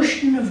the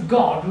notion of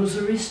God was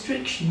a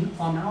restriction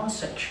on our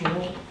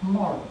sexual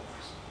morals.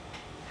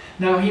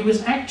 Now, he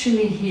was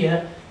actually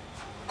here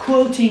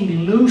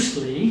quoting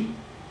loosely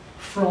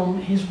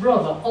from his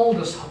brother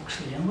Aldous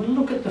Huxley, and we'll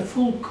look at the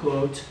full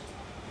quote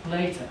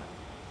later.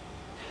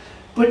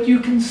 But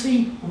you can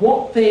see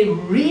what they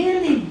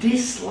really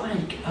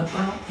dislike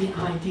about the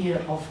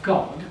idea of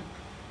God,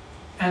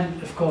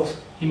 and of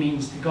course he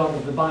means the God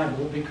of the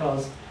Bible,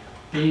 because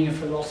being a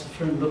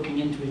philosopher and looking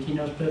into it, he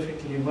knows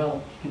perfectly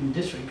well he can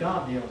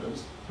disregard the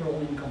others. They're all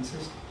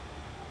inconsistent.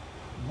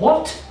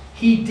 What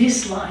he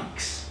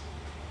dislikes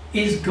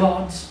is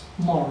God's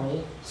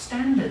moral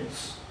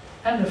standards.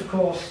 And of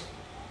course,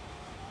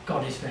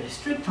 God is very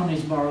strict on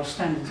his moral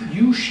standards.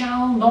 You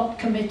shall not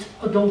commit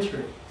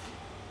adultery.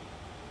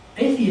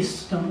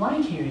 Atheists don't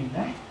like hearing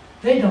that.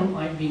 They don't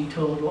like being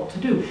told what to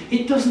do.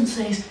 It doesn't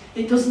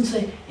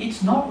say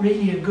it's not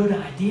really a good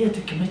idea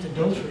to commit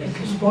adultery and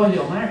to spoil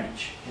your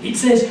marriage. It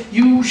says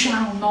you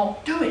shall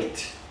not do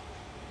it.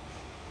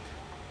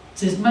 It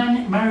says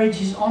marriage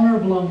is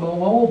honourable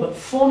among all, but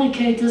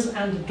fornicators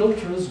and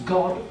adulterers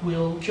God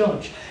will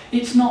judge.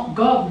 It's not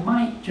God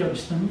might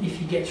judge them if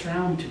he gets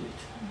round to it.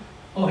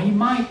 Or he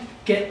might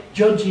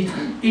judge it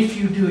if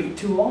you do it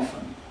too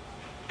often.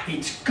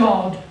 It's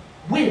God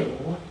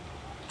will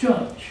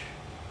judge.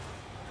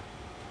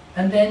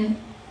 And then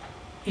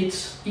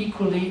it's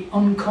equally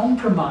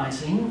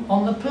uncompromising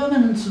on the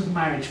permanence of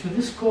marriage. For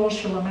this cause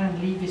shall a man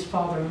leave his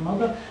father and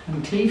mother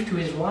and cleave to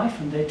his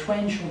wife, and they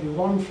twain shall be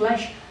one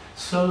flesh.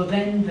 So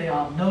then they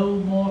are no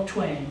more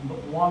twain,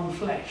 but one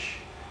flesh.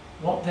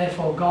 What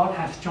therefore God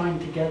hath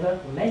joined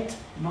together, let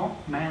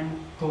not man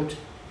put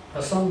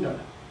asunder.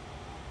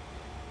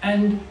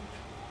 And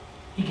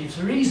he gives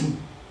a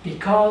reason.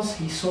 Because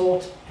he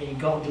sought a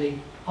godly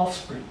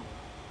offspring.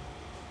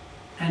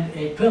 And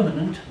a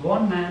permanent,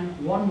 one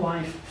man, one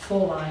wife,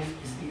 for life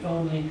is the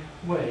only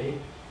way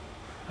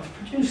of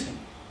producing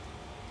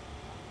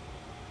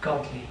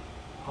godly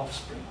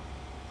offspring.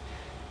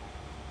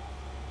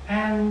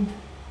 And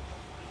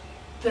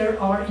there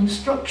are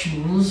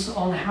instructions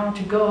on how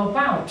to go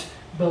about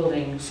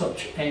building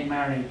such a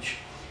marriage.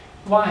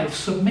 Wives,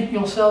 submit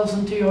yourselves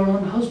unto your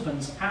own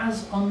husbands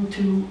as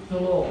unto the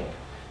Lord.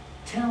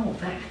 Tell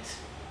that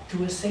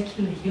to a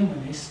secular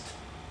humanist,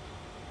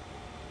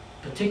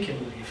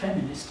 particularly a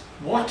feminist.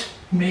 What?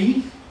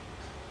 Me?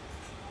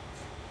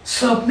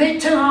 Submit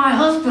to my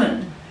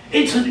husband.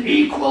 It's an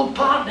equal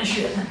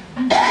partnership.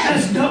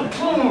 There's no...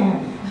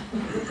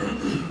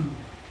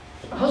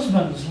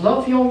 Husbands,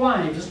 love your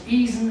wives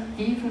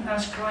even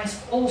as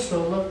Christ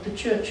also loved the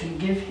church and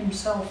gave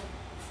himself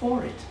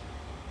for it.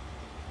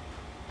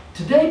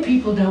 Today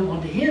people don't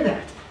want to hear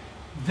that.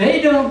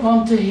 They don't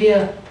want to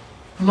hear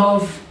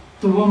love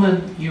the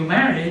woman you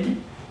married.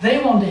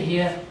 They want to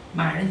hear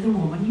marry the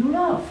woman you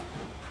love.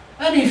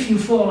 And if you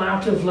fall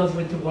out of love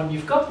with the one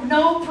you've got,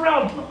 no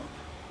problem.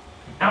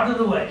 Out of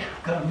the way.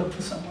 Go and look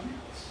for someone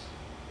else.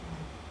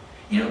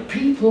 You know,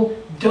 people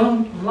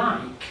don't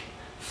like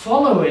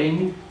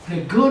following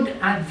the good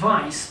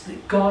advice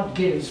that God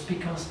gives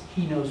because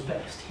he knows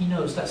best. He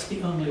knows that's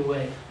the only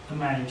way a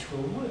marriage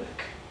will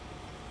work.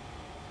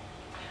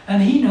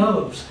 And he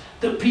knows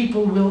that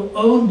people will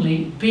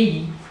only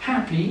be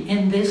happy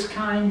in this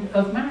kind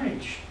of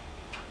marriage.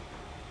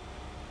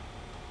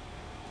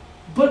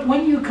 But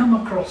when you come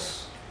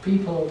across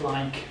people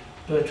like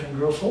Bertrand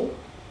Russell,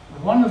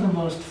 one of the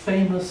most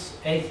famous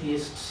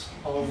atheists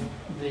of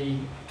the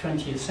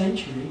 20th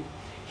century,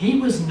 he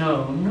was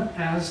known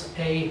as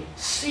a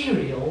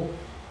serial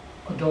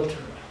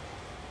adulterer.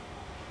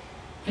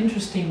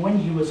 Interesting, when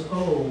he was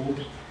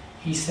old,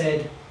 he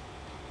said,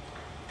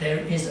 "There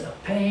is a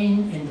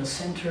pain in the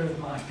center of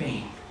my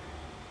being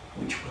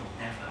which will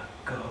never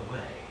go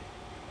away."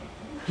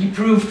 He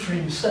proved for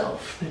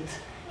himself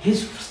that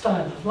his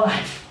style of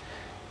life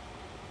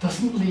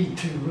doesn't lead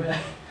to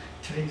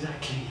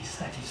exactly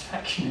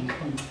satisfaction and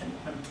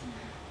contentment.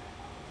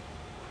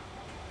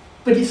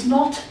 But it's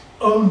not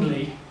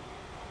only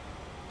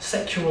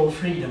sexual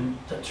freedom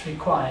that's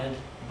required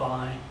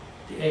by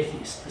the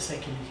atheist, the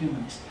secular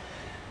humanist.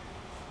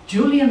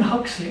 Julian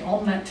Huxley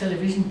on that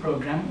television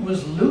program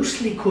was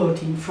loosely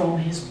quoting from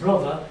his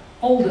brother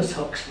Aldous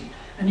Huxley,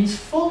 and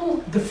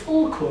the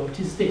full quote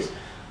is this: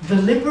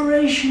 "The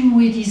liberation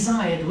we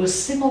desired was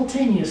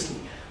simultaneously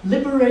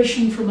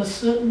liberation from a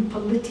certain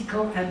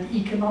political and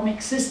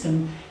economic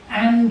system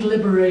and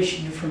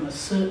liberation from a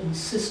certain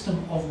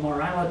system of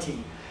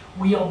morality.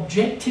 We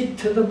objected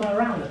to the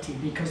morality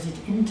because it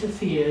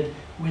interfered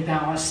with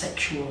our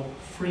sexual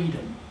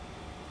freedom.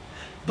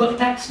 But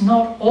that's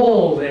not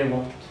all they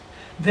want.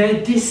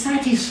 They're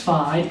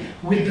dissatisfied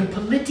with the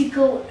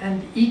political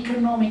and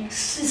economic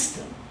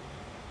system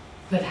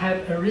that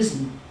had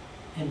arisen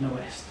in the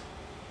West,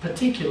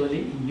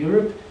 particularly in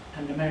Europe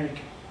and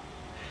America.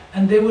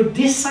 And they were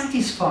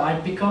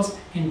dissatisfied because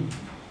in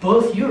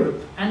both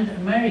Europe and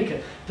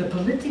America, the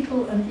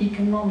political and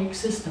economic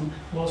system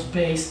was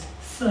based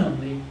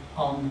firmly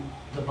on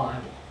the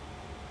Bible.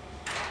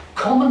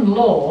 Common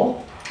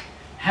law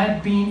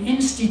had been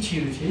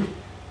instituted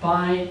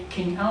by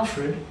King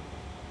Alfred,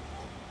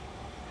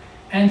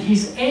 and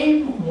his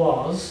aim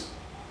was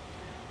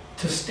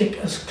to stick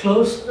as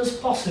close as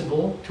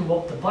possible to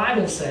what the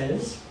Bible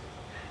says,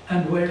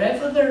 and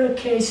wherever there are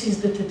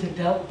cases that are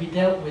to be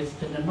dealt with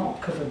that are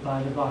not covered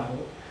by the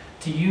Bible,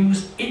 to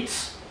use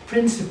its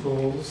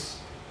principles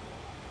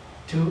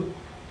to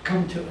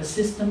come to a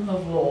system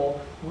of law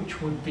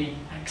which would be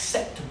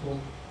acceptable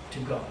to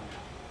God.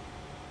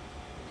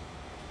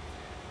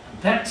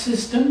 And that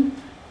system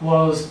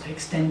was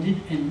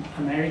extended in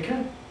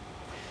America,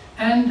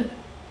 and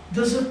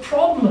there's a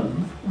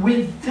problem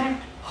with that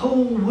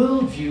whole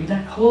worldview,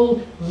 that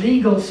whole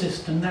legal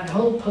system, that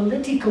whole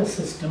political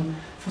system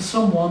for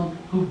someone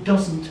who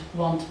doesn't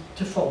want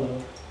to follow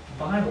the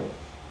Bible.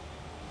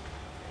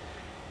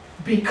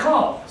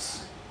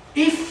 Because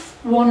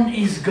if one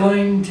is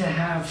going to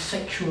have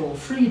sexual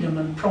freedom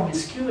and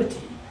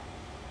promiscuity,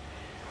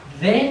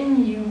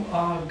 then you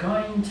are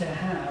going to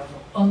have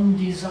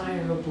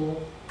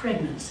undesirable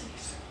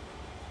pregnancies.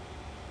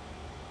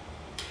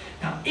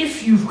 Now,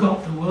 if you've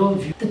got the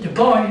worldview that the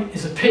boy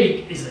is a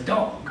pig, is a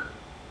dog,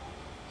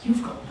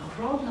 you've got no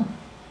problem.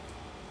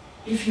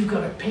 If you've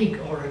got a pig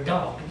or a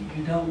dog that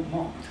you don't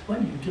want,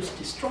 well, you just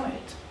destroy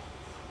it.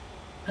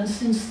 And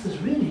since there's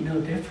really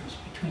no difference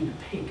between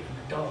a pig and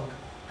a dog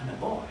and a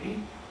boy,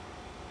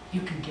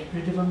 you can get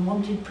rid of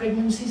unwanted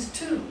pregnancies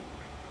too.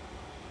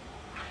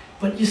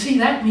 But you see,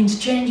 that means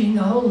changing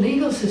the whole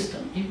legal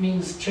system. It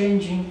means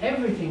changing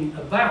everything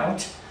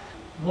about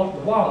what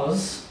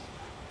was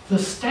the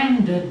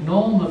standard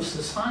norm of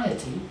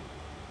society,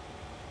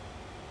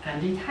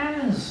 and it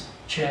has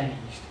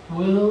changed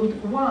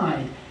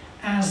worldwide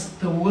as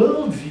the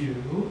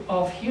worldview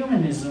of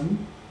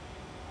humanism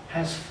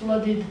has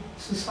flooded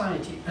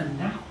society. And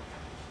now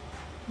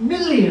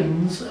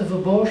millions of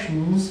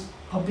abortions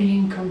are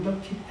being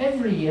conducted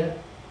every year,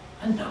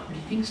 and nobody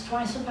thinks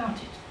twice about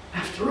it.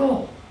 After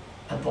all,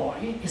 a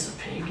boy is a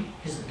pig,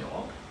 is a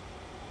dog.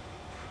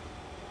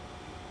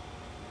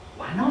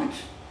 Why not?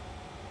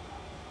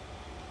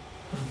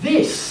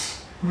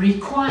 This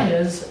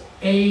requires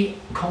a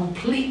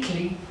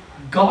completely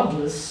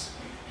godless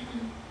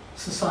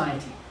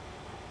society.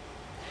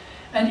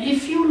 And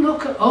if you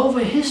look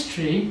over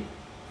history,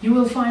 you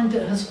will find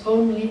there has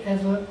only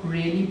ever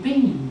really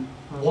been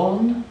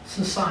one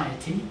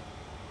society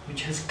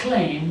which has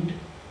claimed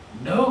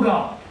no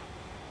God.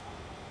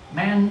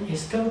 Man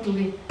is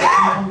totally in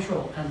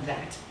control, and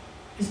that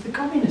is the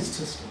communist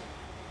system.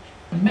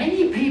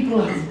 Many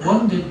people have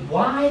wondered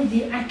why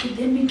the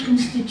academic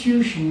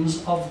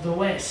institutions of the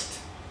West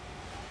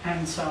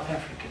and South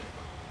Africa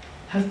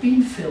have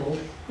been filled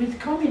with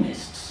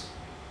communists.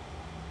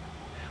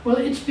 Well,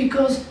 it's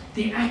because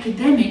the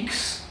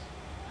academics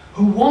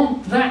who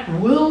want that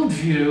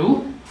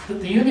worldview that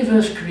the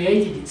universe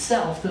created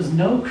itself, there's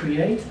no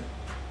creator.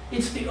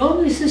 It's the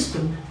only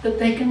system that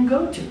they can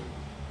go to.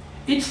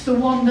 It's the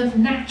one that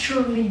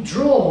naturally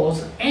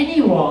draws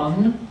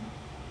anyone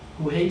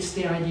who hates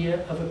the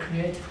idea of a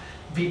creator,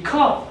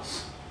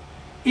 because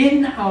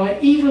in our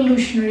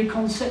evolutionary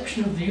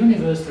conception of the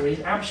universe there is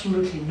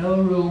absolutely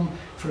no room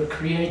for a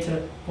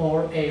creator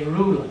or a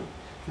ruler.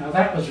 Now,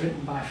 that was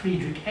written by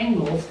Friedrich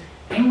Engels.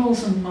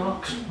 Engels and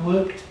Marx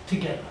worked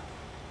together.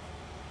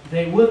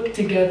 They worked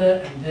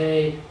together and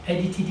they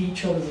edited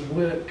each other's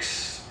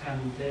works and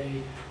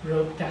they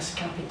wrote Das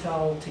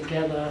Kapital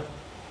together.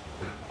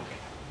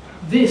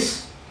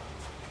 This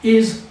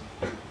is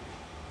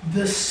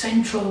the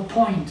central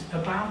point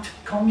about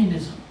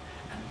communism.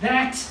 And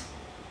that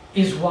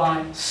is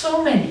why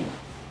so many,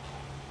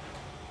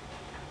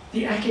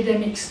 the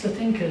academics, the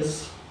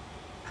thinkers,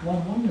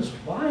 one wonders,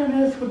 why on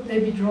earth would they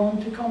be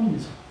drawn to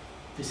communism?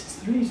 This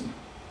is the reason.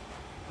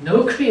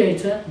 No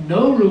creator,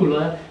 no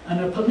ruler, and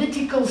a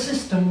political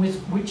system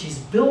which is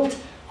built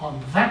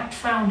on that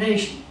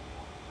foundation.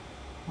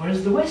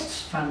 Whereas the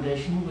West's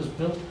foundation was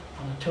built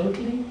on a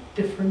totally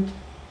different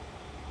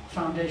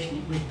foundation.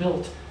 It was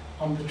built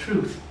on the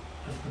truth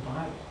of the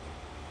Bible.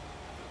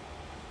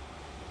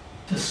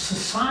 The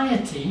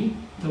society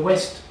the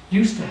West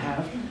used to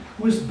have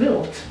was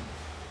built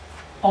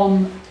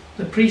on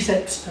the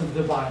precepts of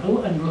the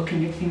Bible and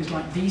looking at things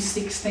like these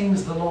 6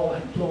 things the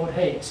Lord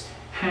hates: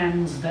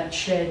 hands that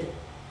shed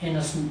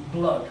innocent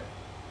blood,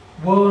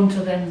 woe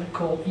unto them that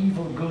call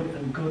evil good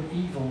and good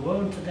evil,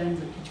 woe unto them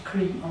that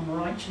decree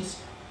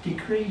unrighteous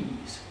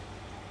decrees.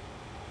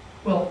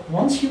 Well,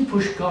 once you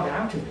push God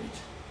out of it,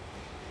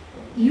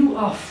 you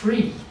are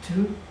free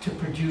to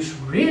produce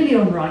really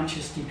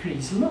unrighteous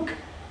decrees. Look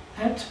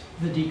at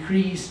the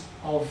decrees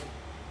of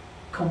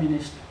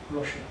communist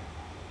Russia.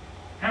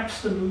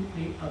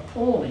 absolutely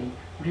appalling,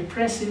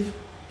 repressive,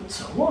 but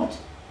so what?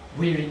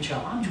 We're in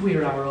charge,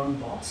 we're our own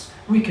boss,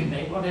 we can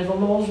make whatever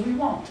laws we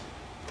want.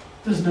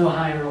 There's no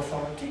higher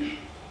authority.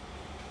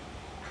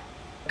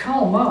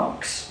 Karl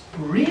Marx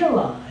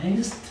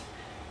realized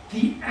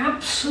the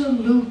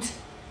absolute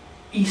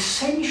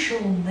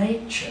essential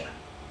nature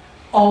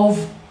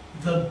of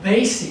the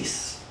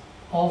basis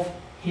of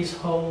his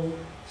whole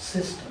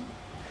system.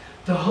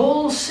 The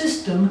whole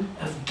system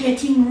of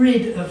getting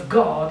rid of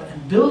God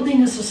and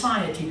building a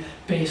society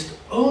based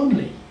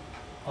only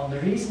on the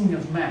reasoning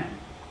of man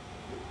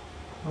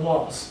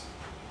was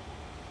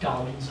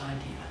Darwin's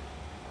idea.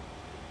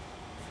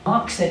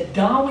 Marx said,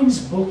 Darwin's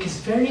book is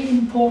very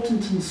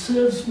important and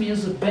serves me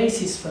as a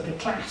basis for the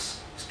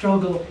class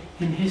struggle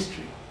in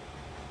history.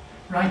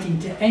 Writing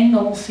to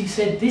Engels, he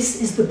said,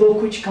 this is the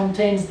book which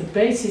contains the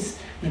basis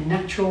in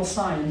natural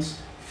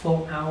science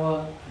for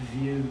our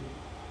view.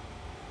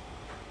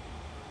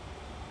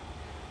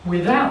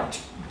 Without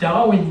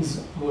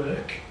Darwin's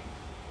work,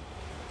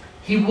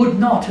 he would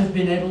not have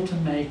been able to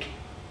make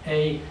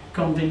a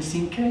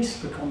convincing case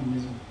for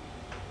communism.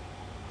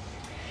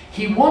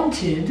 He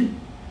wanted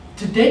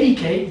to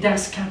dedicate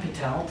Das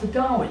Kapital to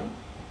Darwin.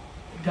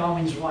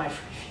 Darwin's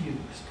wife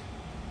refused.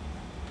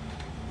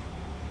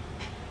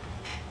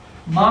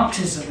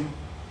 Marxism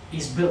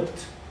is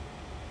built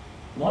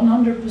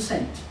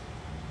 100%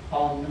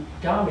 on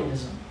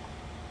Darwinism.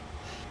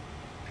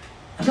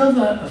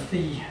 Another of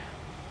the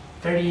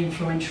very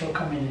influential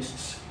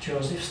communists,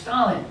 Joseph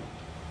Stalin,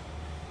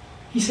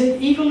 he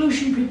said,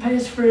 evolution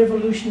prepares for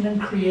evolution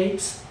and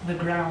creates the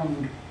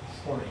ground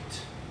for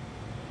it.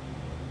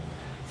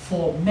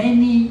 For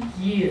many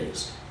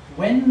years,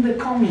 when the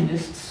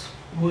communists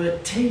were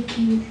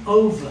taking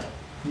over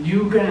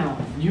new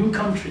ground, new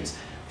countries,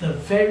 the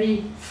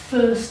very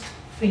first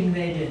thing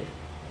they did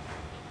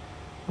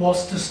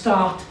was to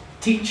start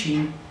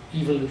teaching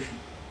evolution.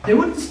 They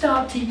wouldn't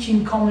start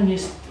teaching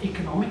communist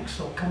economics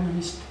or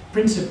communist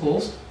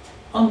principles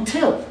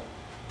until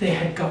they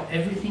had got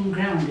everything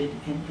grounded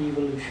in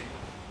evolution.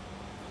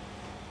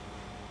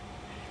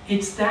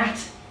 It's that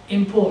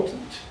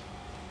important.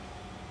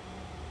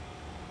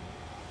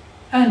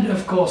 And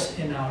of course,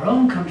 in our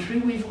own country,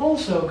 we've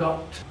also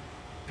got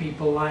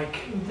people like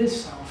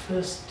this, our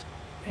first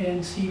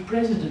ANC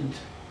president,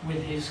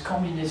 with his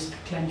communist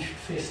clenched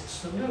fist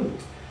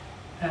salute.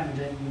 And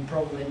then you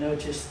probably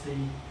noticed the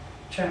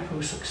chap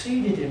who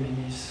succeeded him in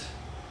his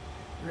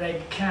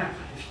red cap.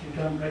 If you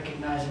don't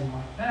recognize him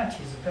like that,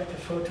 here's a better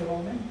photo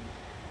of him.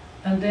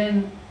 And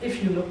then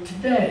if you look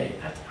today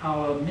at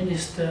our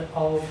Minister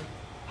of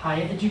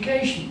Higher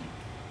Education,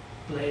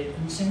 Blade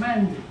and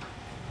Simandi,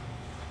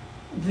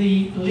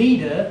 the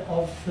leader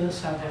of the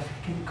South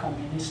African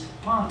Communist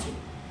Party.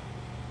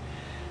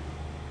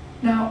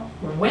 Now,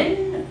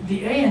 when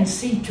the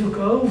ANC took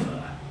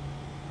over,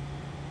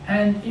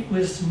 and it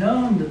was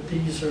known that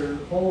these are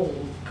all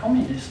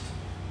communist,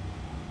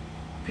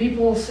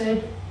 people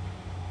said,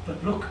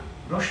 but look,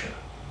 Russia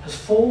has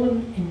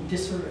fallen in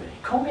disarray.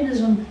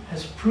 Communism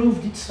has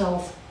proved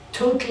itself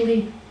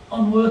totally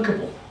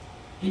unworkable.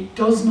 It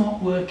does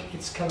not work,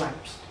 it's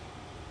collapsed.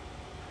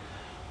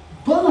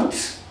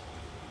 But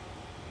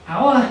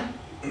our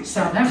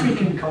South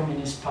African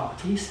Communist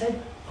Party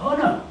said, oh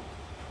no,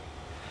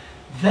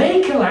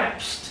 they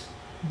collapsed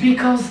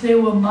because they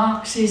were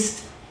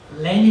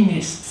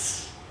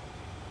Marxist-Leninists.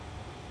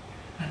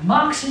 And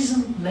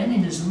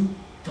Marxism-Leninism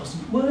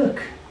doesn't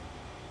work.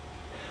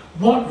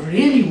 What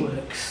really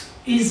works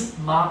is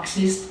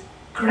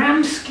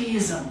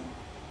Marxist-Gramsciism.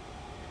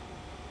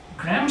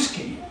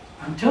 Gramsci,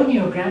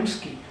 Antonio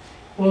Gramsci,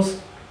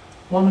 was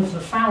one of the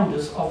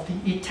founders of the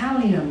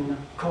Italian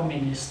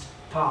Communist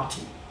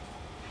Party.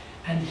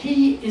 And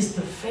he is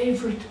the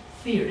favourite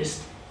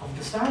theorist of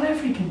the South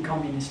African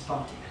Communist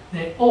Party.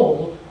 They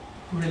all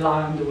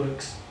rely on the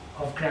works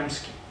of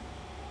Gramsci.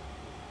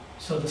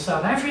 So the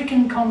South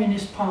African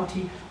Communist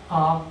Party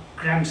are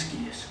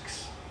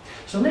Gramsciists.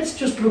 So let's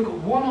just look at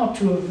one or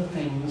two of the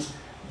things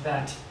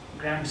that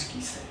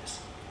Gramsci says.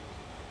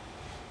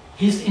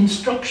 His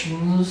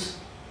instructions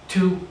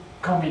to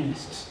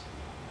communists.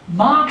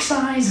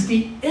 Marxize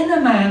the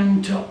inner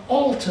man to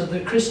alter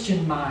the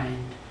Christian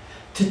mind,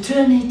 to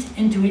turn it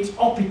into its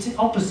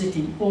opposite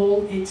in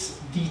all its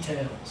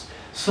details,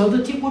 so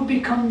that it would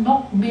become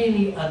not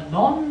merely a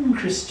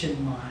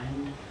non-Christian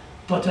mind,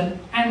 but an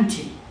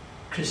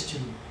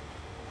anti-Christian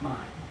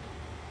mind.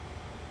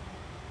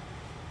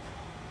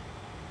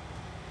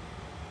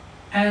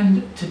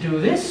 And to do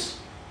this,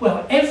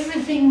 well,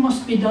 everything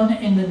must be done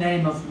in the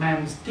name of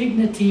man's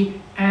dignity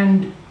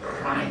and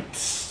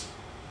rights,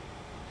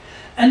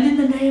 and in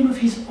the name of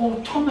his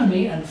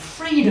autonomy and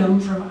freedom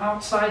from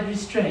outside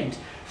restraint,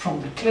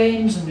 from the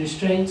claims and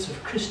restraints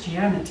of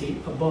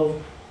Christianity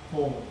above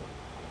all.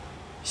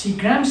 See,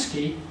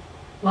 Gramsci,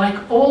 like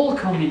all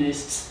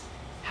communists,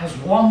 has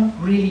one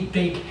really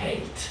big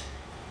hate: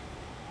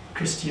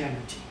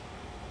 Christianity.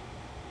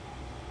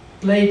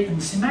 Blade and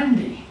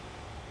Simandi,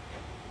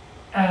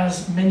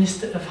 as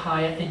Minister of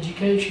Higher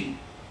Education,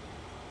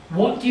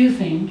 what do you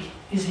think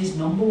is his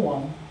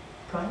 #1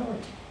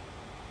 priority?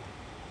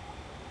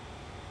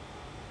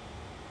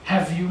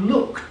 Have you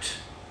looked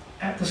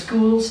at the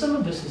school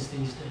syllabuses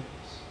these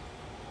days?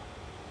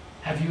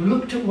 Have you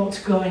looked at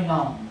what's going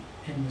on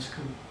in the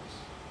schools?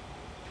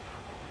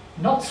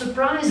 Not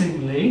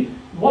surprisingly,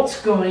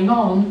 what's going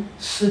on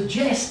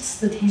suggests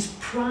that his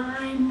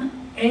prime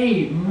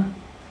aim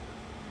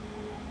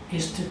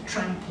is to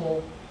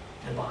trample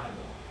the Bible.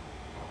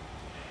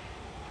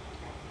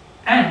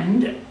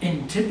 And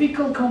in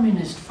typical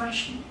communist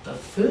fashion, the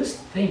first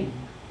thing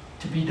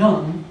to be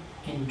done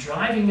in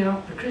driving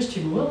out the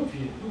Christian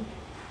worldview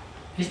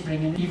is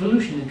bringing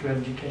evolution into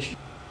education.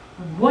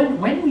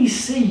 When we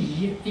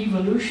see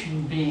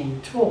evolution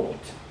being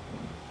taught,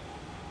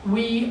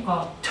 we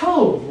are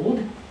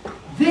told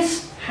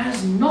this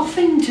has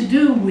nothing to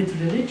do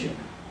with religion.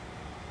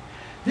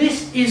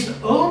 This is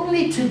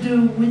only to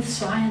do with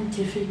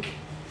scientific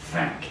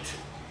fact.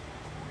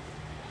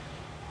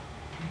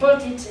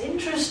 But it's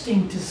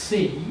interesting to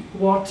see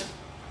what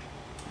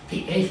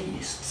the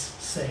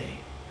atheists say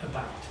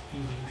about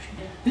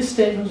evolution. This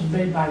statement was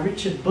made by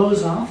Richard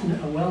Bozarth,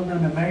 a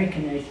well-known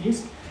American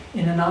atheist,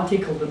 in an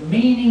article, The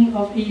Meaning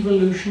of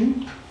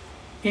Evolution,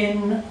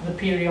 in the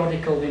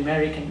periodical The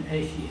American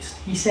Atheist.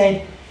 He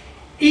said,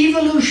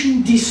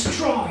 "Evolution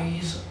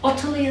destroys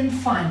utterly and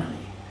finally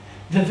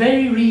the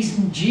very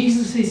reason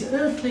Jesus'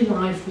 earthly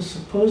life was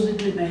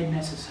supposedly made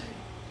necessary.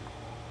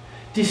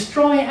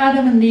 Destroy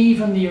Adam and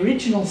Eve and the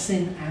original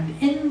sin, and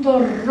in the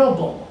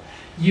rubble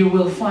you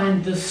will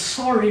find the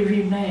sorry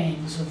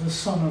remains of the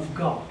Son of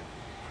God.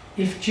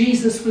 If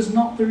Jesus was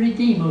not the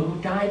Redeemer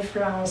who died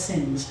for our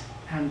sins,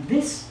 and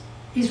this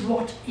is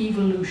what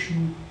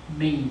evolution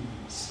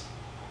means,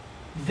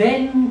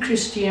 then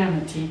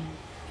Christianity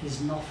is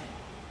nothing."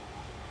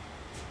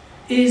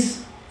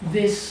 Is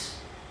this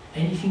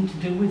anything to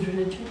do with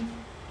religion?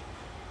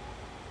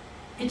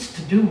 It's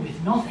to do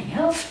with nothing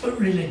else but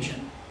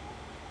religion.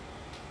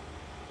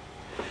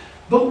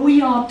 But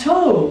we are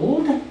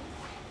told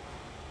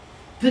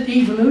that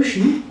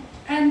evolution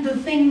and the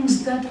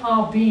things that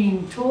are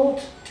being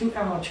taught to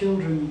our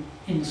children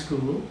in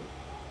school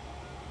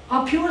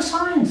are pure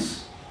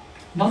science.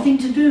 Nothing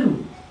to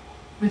do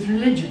with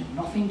religion,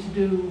 nothing to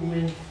do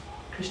with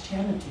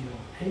Christianity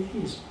or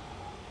atheism.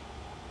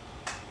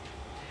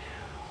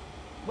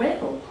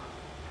 Well,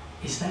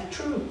 is that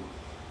true?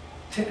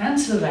 To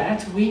answer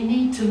that, we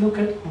need to look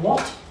at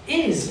what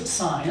is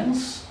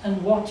science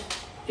and what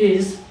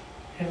is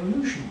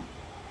evolution.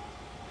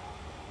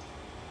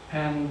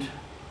 And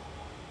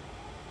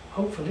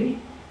hopefully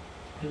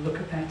we'll look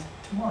at that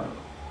tomorrow.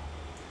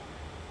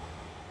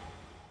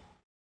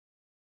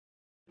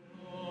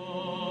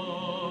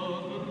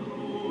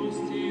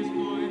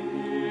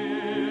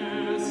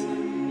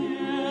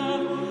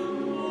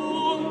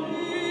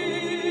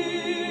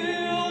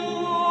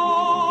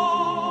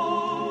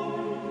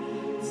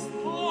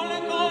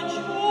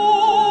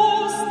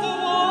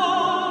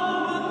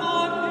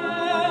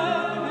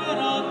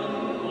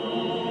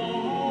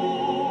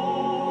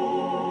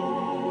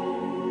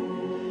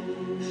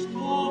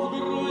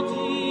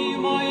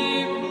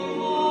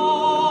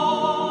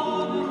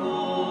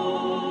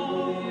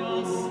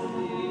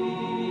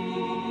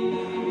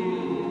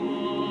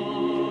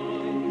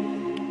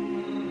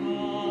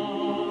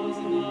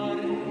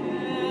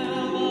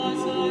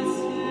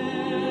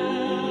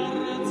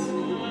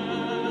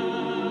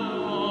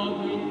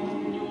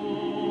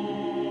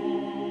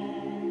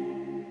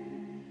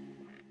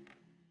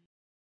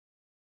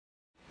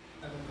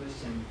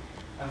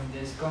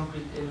 There's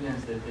concrete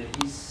evidence that there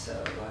is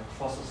like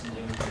fossils and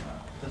everything.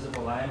 First of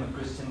all, I am a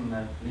Christian and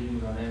I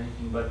believe on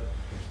everything, but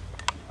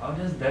how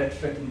does that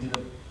fit into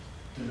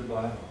the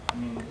Bible? I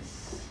mean,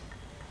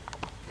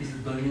 is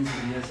it billions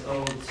of years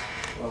old?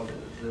 Well,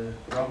 the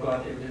rock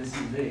art evidence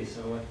is there,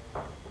 so what?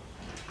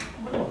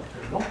 Well,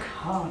 the rock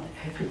hard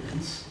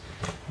evidence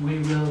we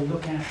will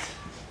look at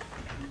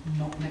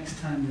not next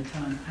time, the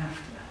time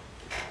after.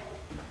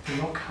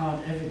 The rock hard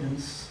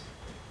evidence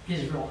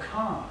is rock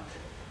hard.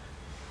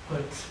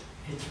 But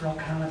it's rock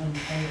hard in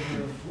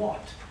favour of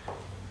what?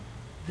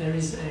 There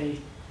is a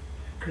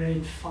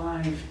grade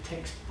 5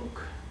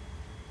 textbook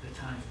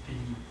that I've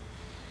been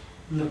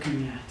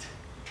looking at.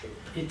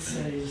 It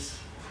says,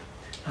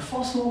 a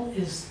fossil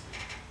is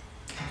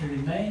the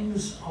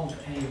remains of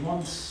a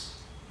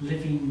once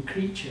living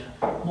creature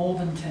more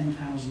than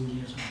 10,000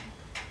 years old.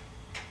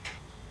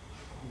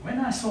 When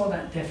I saw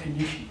that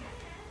definition,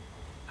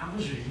 I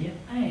was really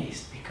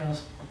amazed,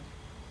 because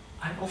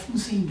I've often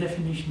seen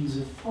definitions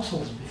of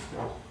fossils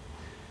before,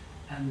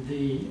 and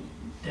the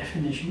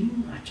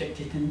definition, I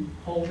checked it in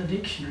all the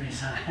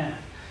dictionaries I have.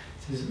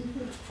 It says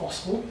a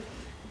fossil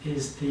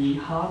is the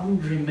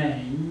hardened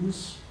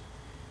remains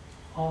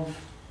of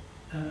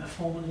a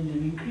formerly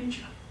living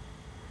creature.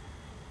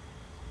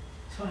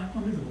 So I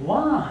wondered,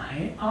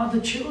 why are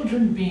the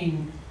children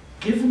being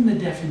given the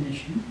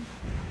definition?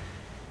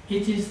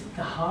 It is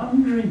the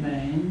hardened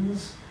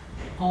remains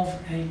of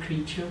a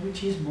creature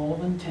which is more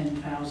than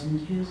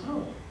 10,000 years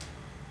old.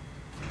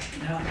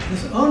 Now,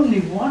 there's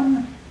only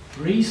one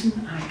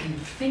reason I can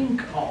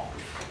think of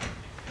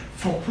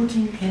for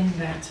putting in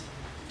that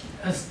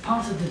as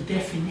part of the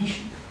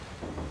definition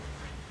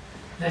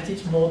that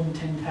it's more than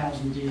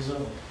 10,000 years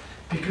old.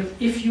 Because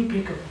if you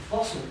pick up a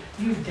fossil,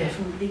 you've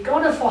definitely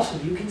got a fossil.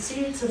 You can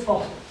see it's a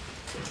fossil.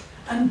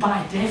 And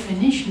by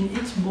definition,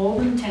 it's more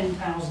than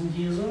 10,000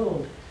 years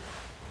old.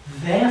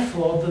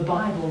 Therefore, the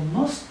Bible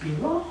must be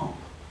wrong.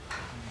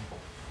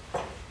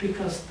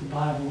 Because the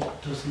Bible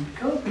doesn't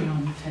go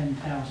beyond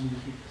 10,000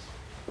 years.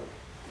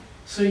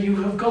 So you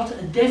have got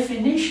a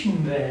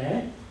definition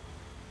there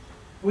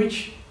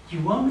which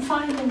you won't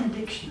find in a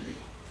dictionary.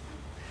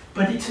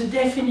 But it's a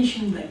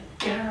definition that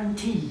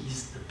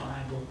guarantees the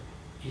Bible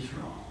is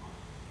wrong.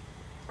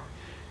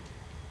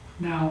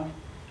 Now,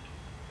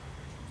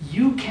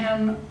 you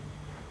can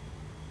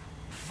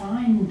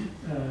find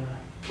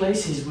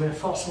places where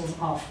fossils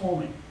are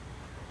forming.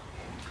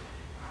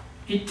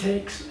 It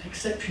takes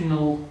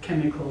exceptional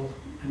chemical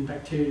and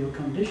bacterial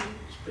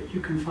conditions, but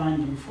you can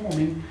find them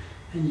forming,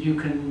 and you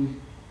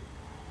can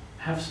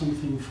have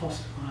something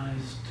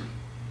fossilized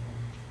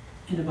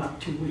in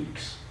about 2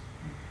 weeks.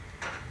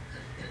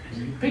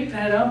 And you pick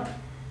that up,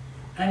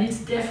 and it's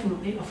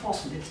definitely a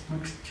fossil. It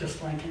looks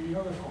just like any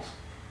other fossil.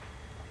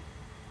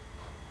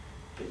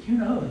 But you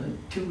know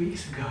that 2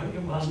 weeks ago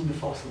it wasn't a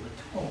fossil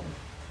at all.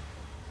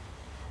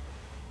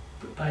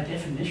 But by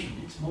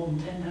definition, it's more than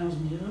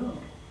 10,000 years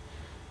old.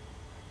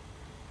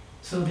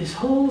 So this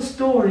whole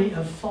story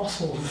of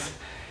fossils,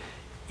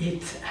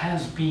 it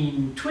has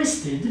been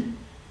twisted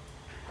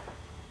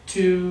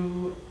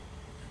to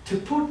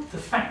put the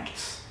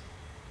facts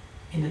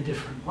in a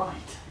different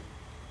light.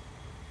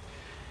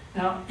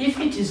 Now, if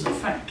it is a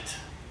fact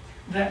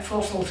that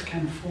fossils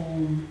can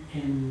form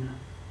in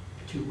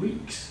 2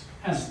 weeks,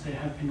 as they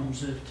have been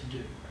observed to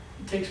do,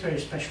 it takes very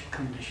special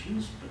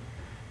conditions, but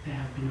they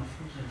have been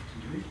observed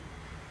to do it.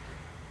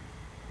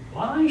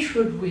 Why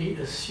should we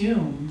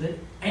assume that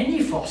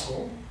any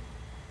fossil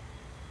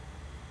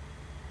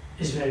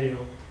is very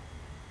old?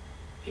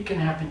 It can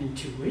happen in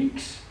 2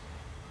 weeks.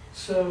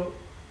 So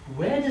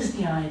where does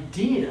the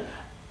idea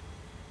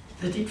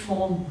that it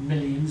formed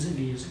millions of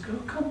years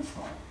ago come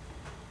from?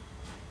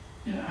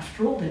 You know,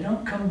 after all, they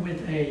don't come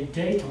with a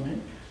date on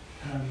it,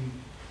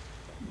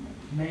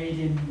 made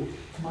in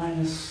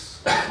minus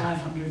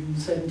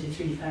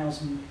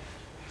 573,000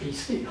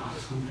 BC or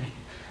something.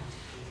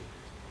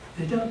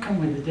 They don't come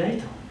with a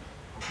date on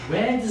it.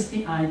 Where does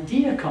the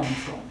idea come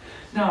from?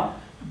 Now,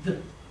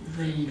 the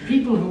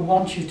people who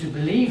want you to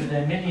believe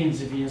they're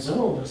millions of years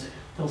old,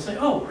 they'll say,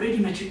 oh,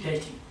 radiometric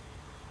dating.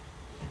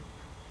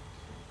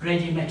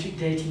 Radiometric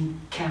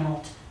dating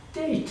cannot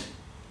date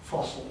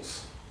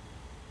fossils.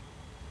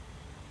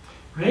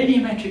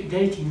 Radiometric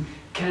dating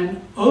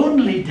can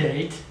only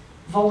date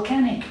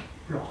volcanic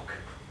rock.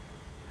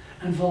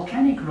 And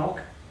volcanic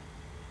rock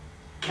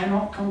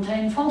cannot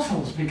contain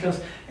fossils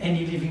because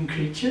any living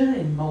creature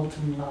in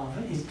molten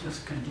lava is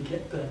just going to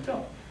get burnt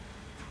up.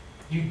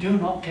 You do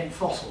not get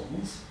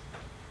fossils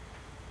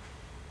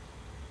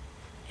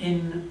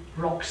in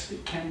rocks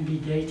that can be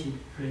dated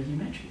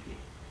radiometrically.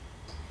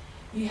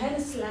 You had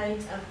a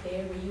slide up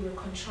there where you were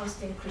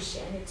contrasting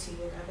Christianity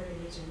with other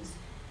religions.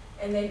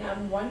 And then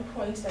one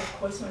point that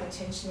caught my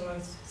attention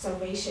was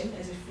salvation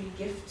as a free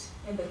gift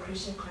in the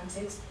Christian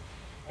context.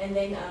 And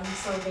then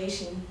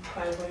salvation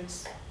by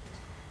works.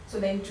 So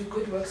then do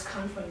good works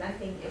count for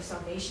nothing if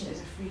salvation is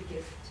a free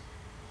gift?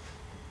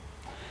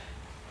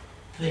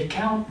 They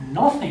count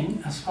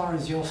nothing as far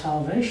as your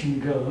salvation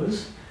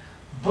goes,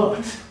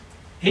 but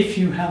if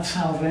you have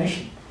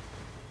salvation,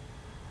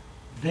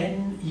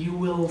 then you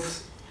will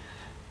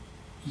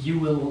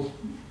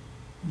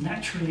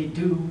naturally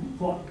do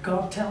what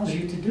God tells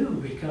you to do,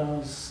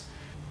 because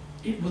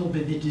it will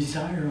be the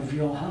desire of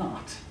your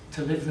heart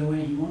to live the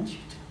way He wants you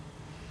to.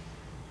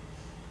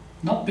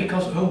 Not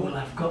because, oh, well,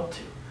 I've got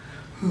to.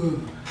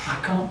 Oh,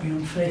 I can't be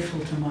unfaithful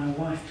to my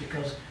wife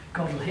because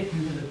God will hit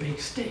me with a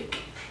big stick.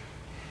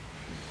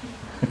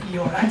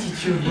 Your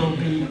attitude will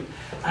be,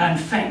 I'm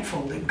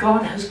thankful that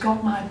God has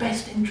got my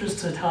best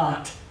interests at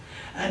heart,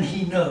 and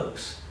He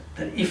knows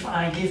that if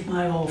I give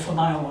my all for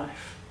my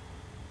wife,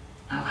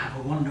 I'll have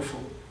a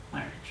wonderful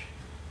marriage.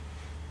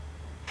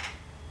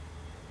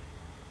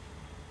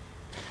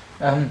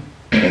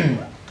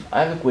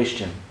 I have a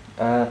question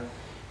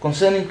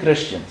concerning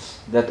Christians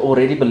that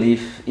already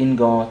believe in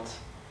God,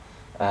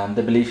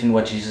 they believe in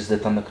what Jesus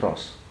did on the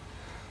cross,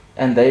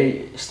 and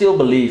they still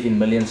believe in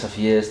millions of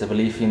years. They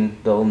believe in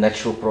the whole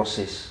natural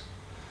process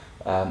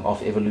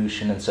of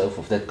evolution and so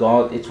forth, that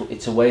God,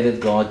 it's a way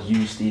that God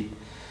used it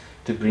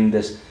to bring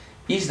this.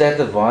 Is that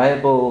a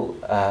viable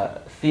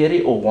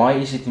theory, or why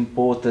is it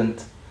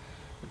important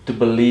to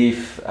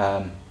believe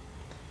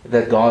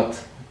that God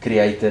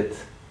created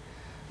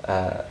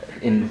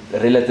in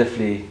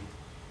relatively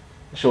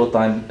short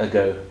time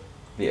ago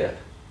the earth?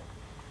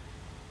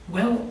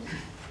 Well,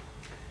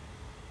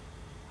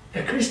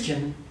 a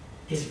Christian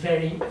is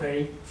very,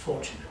 very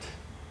fortunate,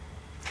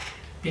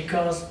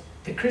 because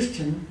the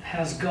Christian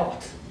has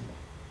got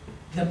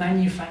the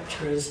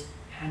manufacturer's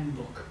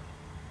handbook,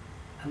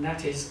 and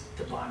that is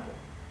the Bible.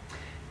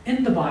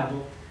 In the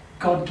Bible,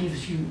 God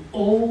gives you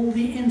all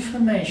the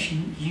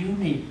information you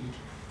need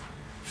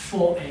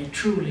for a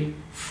truly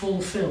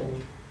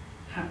fulfilled,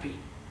 happy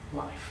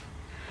life.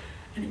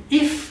 And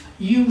if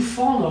you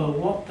follow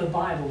what the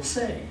Bible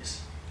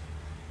says,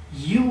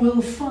 you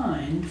will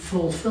find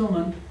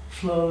fulfillment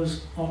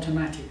flows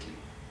automatically.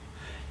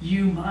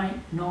 You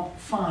might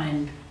not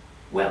find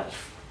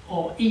wealth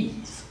or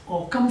ease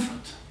or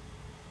comfort.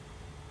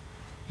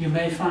 You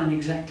may find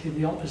exactly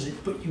the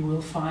opposite, but you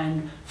will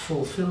find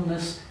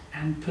fulfillment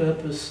and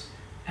purpose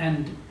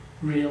and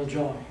real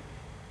joy.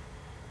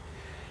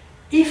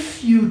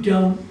 If you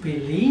don't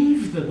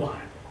believe the Bible,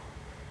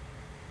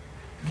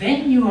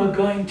 then you are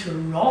going to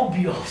rob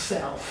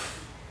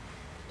yourself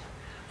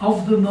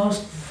of the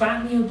most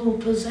valuable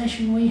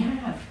possession we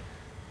have.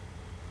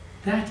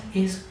 That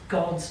is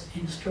God's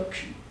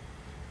instruction.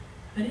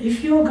 And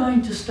if you're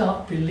going to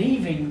start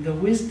believing the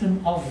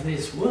wisdom of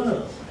this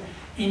world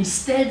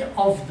instead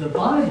of the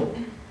Bible,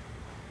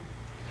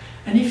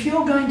 and if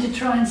you're going to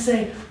try and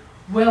say,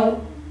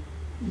 well,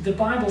 the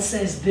Bible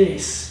says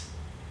this,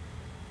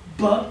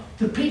 but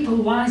the people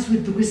wise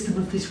with the wisdom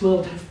of this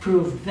world have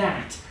proved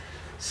that,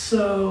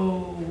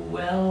 so,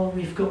 well,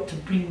 we've got to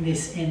bring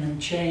this in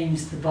and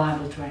change the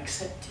Bible to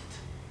accept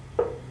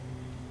it,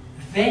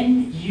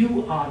 then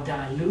you are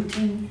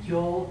diluting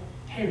your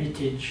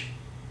heritage.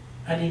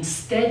 And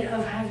instead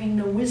of having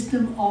the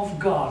wisdom of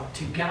God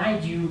to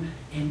guide you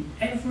in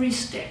every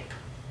step,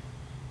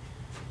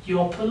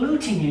 you're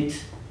polluting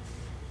it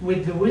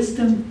with the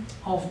wisdom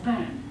of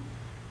man.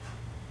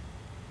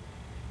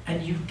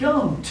 And you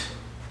don't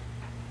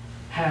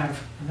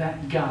have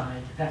that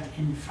guide, that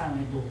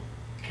infallible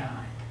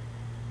guide.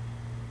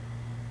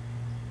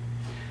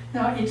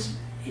 Now,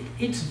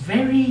 it's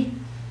very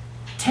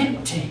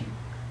tempting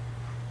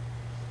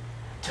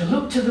to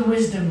look to the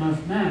wisdom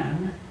of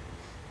man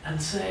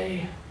and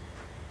say,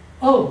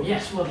 oh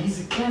yes, well,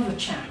 he's a clever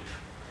chap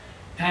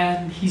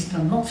and he's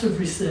done lots of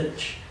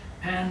research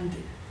and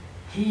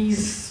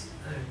he's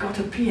got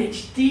a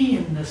PhD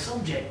in the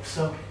subject,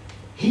 so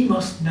he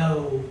must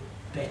know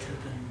better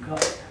than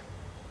God.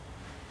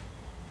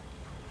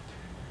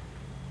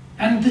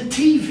 And the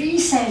TV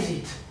says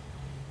it,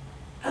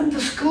 and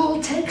the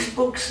school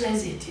textbook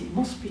says it. It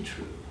must be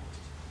true.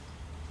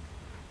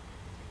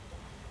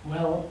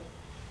 Well,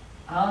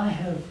 I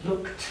have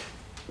looked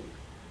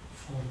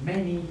for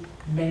many,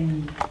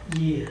 many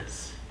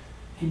years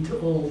into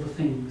all the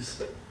things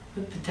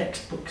that the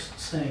textbooks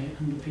say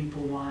and the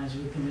people wise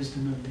with the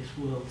wisdom of this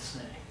world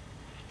say.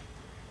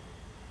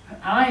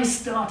 I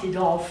started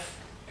off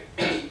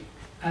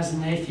as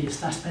an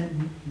atheist. I spent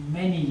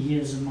many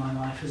years of my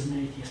life as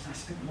an atheist. I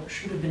spent what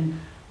should have been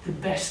the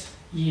best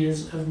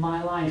years of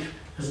my life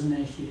as an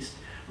atheist,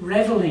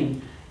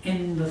 reveling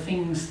in the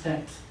things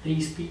that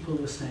these people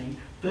were saying.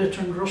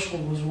 Bertrand Russell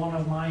was one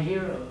of my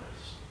heroes.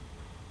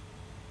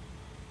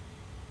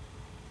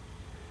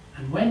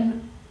 And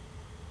when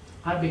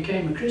I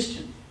became a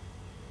Christian,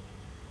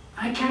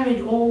 I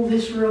carried all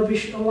this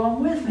rubbish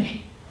along with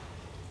me.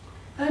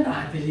 And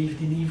I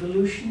believed in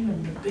evolution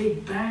and the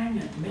Big Bang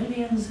and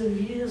millions of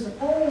years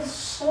and all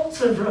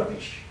sorts of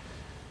rubbish.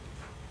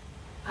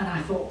 And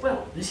I thought,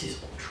 well, this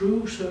is all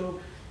true, so,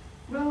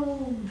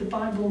 well, the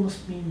Bible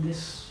must mean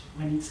this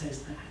when it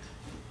says that.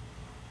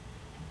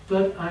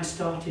 But I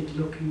started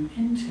looking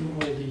into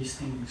all these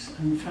things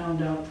and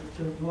found out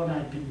that what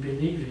I'd been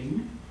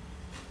believing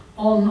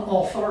on the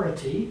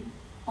authority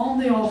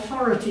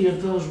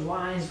of those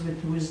wise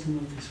with the wisdom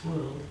of this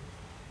world,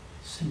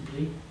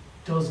 simply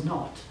does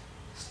not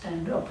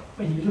stand up.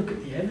 When you look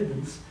at the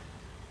evidence,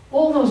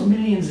 all those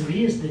millions of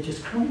years, they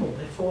just crumble,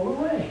 they fall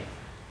away.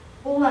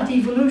 All that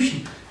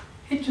evolution,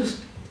 it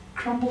just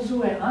crumbles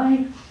away.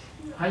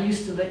 I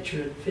used to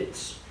lecture at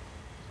Fitz,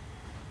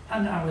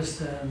 and I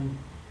was a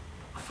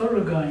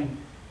thoroughgoing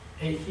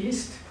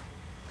atheist,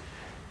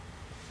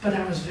 but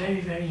I was very,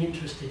 very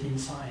interested in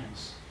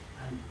science.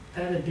 And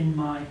that had been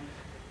my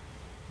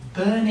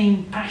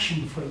burning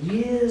passion for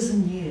years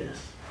and years.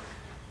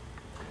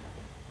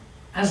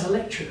 As a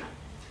lecturer,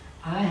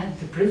 I had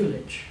the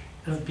privilege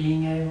of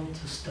being able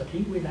to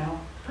study without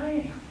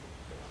paying.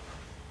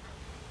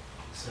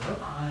 So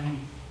I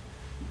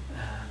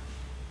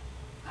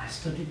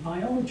studied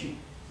biology,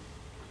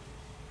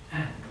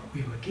 and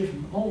we were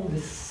given all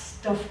this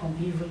stuff on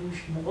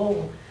evolution,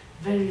 all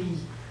very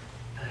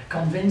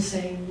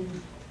convincing.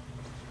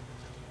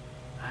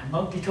 I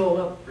mugged it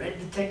all up, read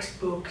the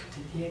textbook,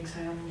 did the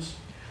exams.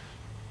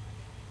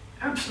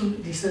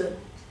 Absolutely certain,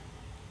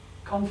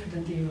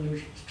 confident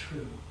evolution is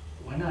true.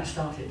 When I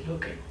started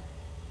looking,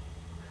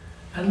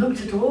 and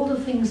looked at all the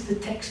things the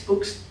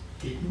textbooks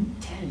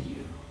didn't tell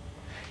you.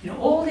 You know,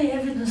 all the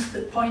evidence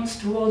that points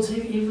towards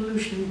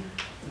evolution,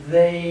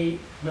 they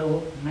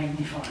will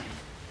magnify.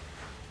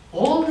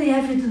 All the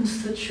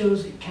evidence that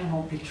shows it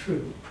cannot be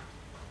true,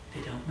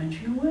 they don't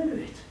mention a word of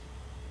it.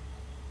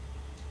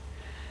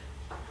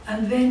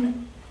 And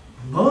then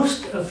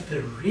most of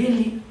the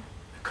really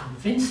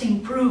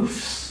convincing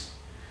proofs,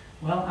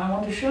 well, I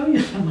want to show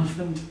you some of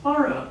them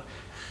tomorrow.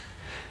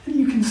 And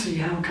you can see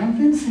how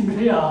convincing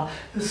they are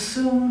as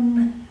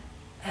soon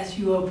as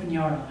you open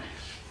your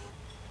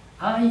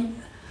eyes.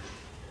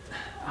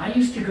 I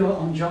used to go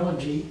on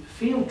geology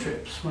field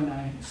trips when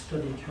I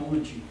studied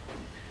geology.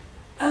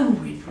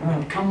 And we'd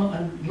come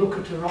and look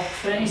at a rock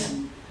face,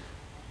 and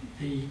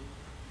the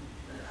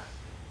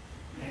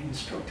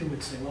instructor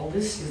would say, well,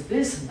 this is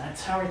this, and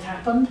that's how it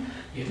happened.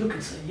 You'd look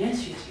and say,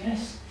 yes, yes,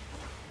 yes.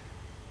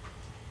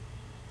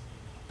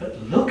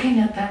 But looking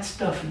at that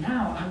stuff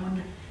now, I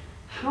wonder,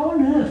 how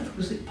on earth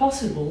was it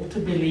possible to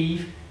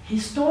believe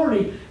his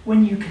story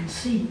when you can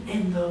see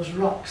in those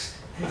rocks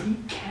that he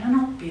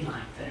cannot be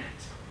like that?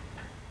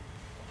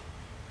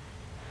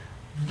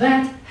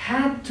 That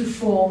had to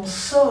form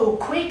so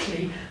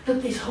quickly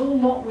that this whole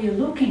lot we're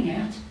looking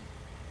at,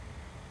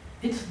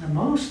 it's the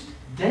most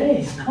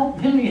days,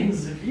 not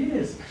millions of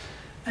years.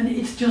 And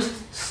it's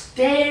just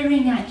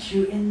staring at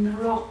you in the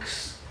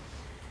rocks.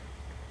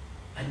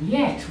 And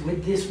yet,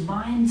 with this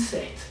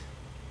mindset,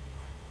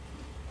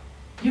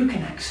 you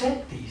can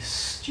accept these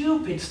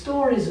stupid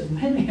stories of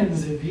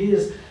millions of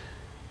years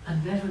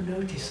and never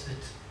notice that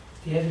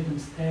the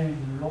evidence there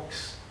in the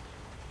rocks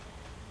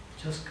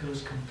just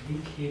goes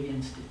completely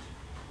against it.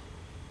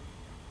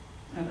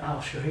 And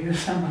I'll show you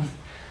some of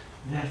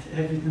that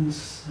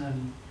evidence,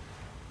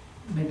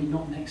 maybe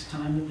not next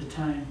time, at the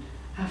time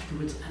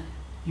afterwards. And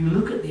you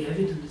look at the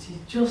evidence,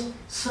 it's just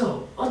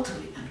so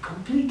utterly and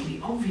completely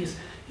obvious.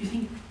 You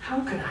think, how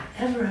could I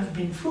ever have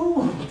been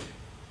fooled?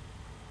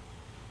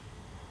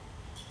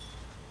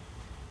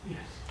 Yes.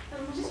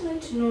 I just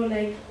wanted to know,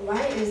 like,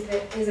 why is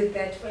it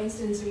that, for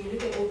instance, when you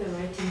look at all the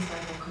writings by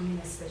the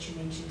communists that you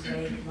mentioned,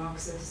 like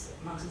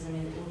Marxism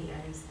and all the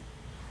others,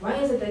 why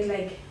is it that,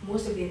 like,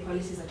 most of their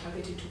policies are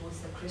targeted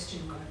towards the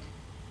Christian God?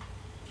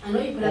 I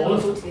know you put up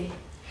a quote there.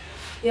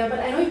 Yeah, but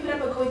I know you put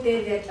up a quote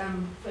there that,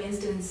 for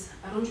instance,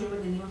 I don't remember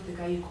the name of the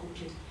guy you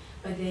quoted,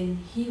 but then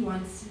he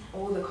wants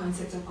all the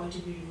concepts of God to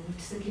be removed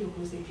simply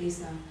because they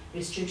place a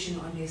restriction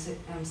on their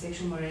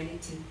sexual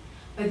morality.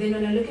 But then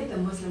when I look at the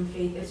Muslim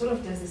faith, it sort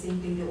of does the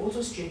same thing. They're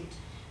also strict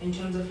in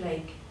terms of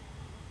like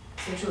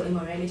sexual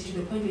immorality to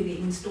the point where they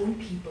even stone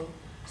people.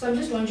 So I'm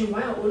just wondering,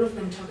 why are all of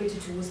them targeted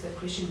towards the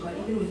Christian God?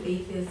 Even with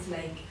atheists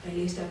like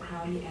Aleister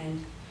Crowley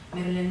and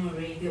Marilyn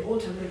Monroe, they're all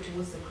targeted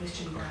towards the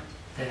Christian God.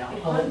 They are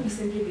It all, can't be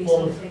simply based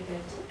on the fact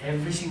that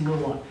every single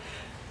one.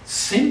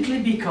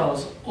 Simply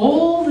because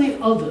all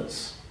the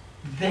others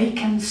they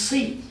can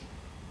see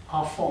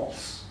are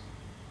false.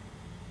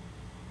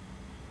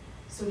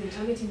 so they're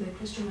targeting the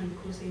Christian one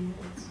because they know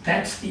it.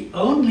 That's the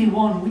only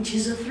one which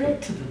is a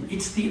threat to them.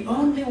 It's the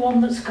only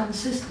one that's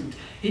consistent.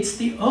 It's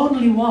the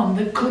only one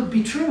that could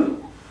be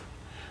true.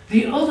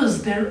 The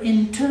others, their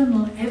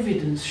internal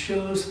evidence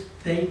shows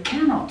they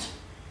cannot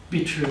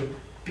be true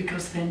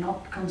because they're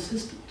not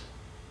consistent.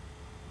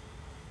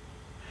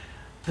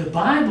 The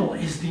Bible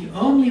is the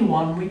only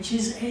one which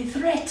is a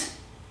threat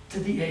to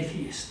the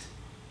atheist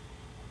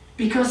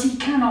because he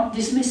cannot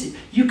dismiss it.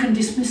 You can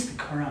dismiss the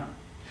Quran.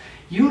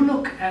 You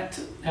look at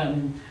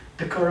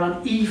the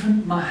Quran,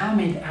 even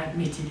Muhammad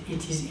admitted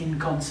it is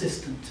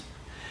inconsistent.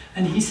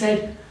 And he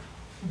said,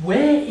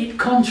 where it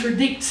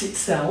contradicts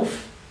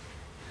itself,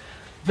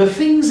 the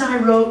things I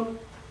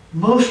wrote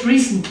most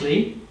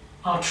recently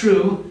are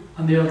true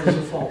and the others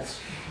are false.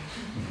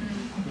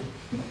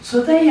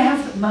 So there you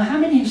have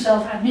Muhammad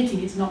himself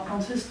admitting it's not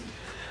consistent.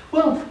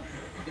 Well,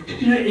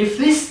 you know, if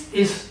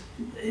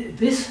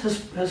this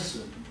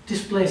has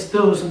displaced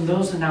those and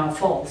those are now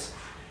false,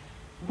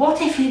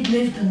 what if he'd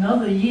lived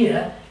another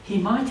year? He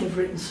might have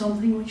written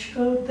something which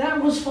showed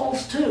that was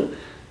false too.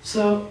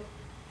 So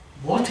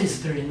what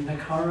is there in the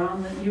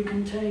Quran that you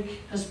can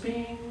take as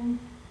being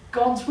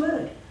God's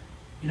word?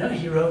 You know,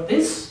 he wrote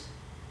this,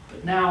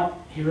 but now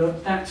he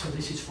wrote that, so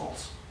this is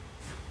false.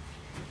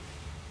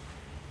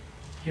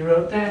 He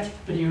wrote that,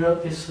 but he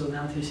wrote this, so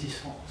now this is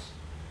false.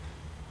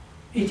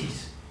 It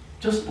is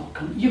just not,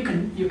 you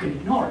can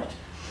ignore it.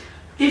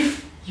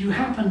 If you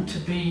happen to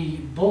be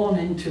born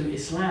into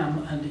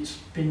Islam and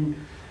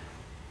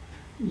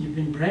you've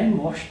been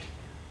brainwashed,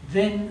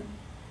 then,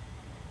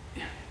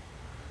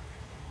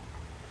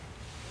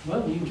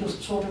 well, you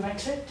just sort of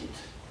accept it.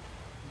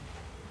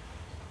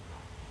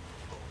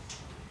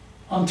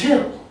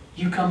 Until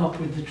you come up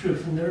with the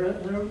truth, and there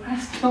are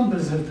vast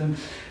numbers of them.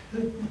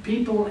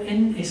 People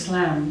in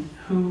Islam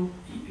who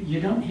you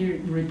don't hear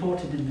it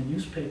reported in the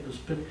newspapers,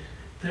 but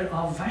there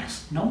are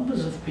vast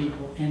numbers of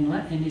people in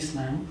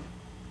Islam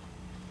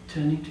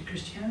turning to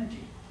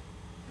Christianity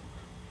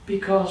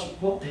because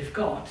what they've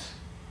got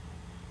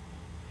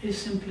is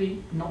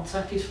simply not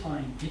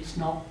satisfying. It's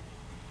not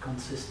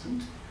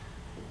consistent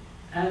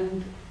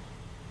and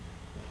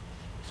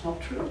it's not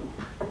true.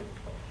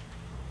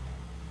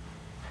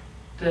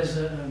 There's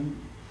a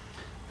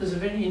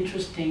very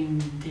interesting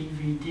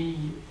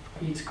DVD.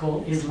 It's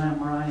called Islam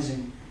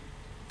Rising,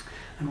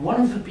 and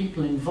one of the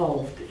people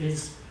involved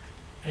is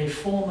a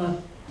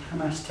former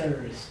Hamas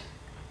terrorist,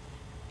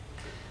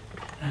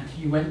 and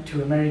he went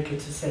to America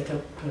to set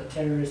up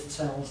terrorist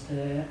cells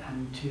there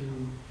and to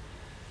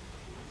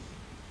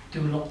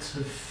do lots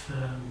of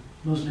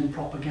Muslim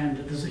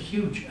propaganda. There's a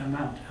huge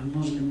amount of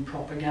Muslim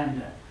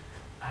propaganda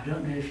I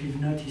don't know if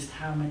you've noticed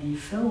how many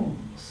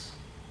films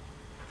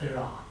there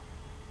are.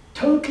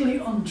 Totally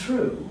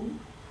untrue,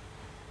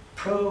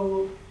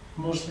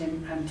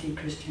 pro-Muslim,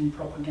 anti-Christian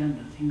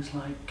propaganda, things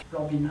like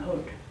Robin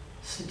Hood,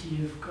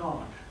 City of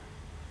God.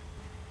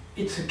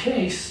 It's a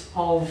case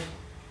of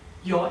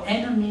your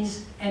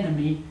enemy's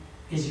enemy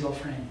is your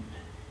friend.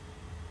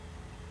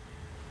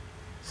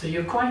 So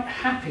you're quite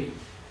happy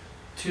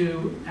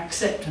to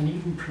accept and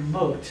even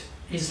promote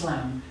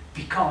Islam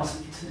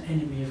because it's an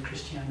enemy of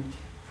Christianity.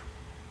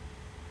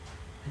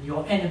 And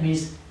your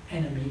enemy's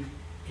enemy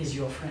is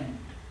your friend.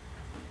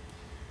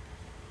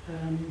 I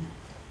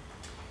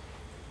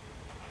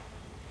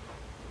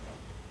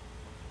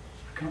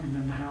can't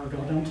remember how I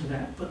got onto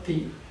that, but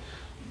the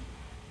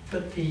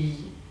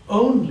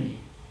only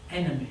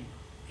enemy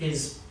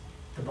is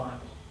the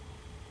Bible.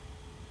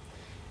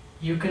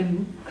 You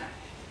can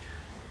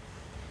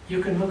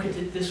look at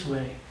it this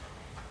way.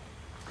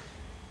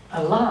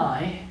 A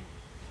lie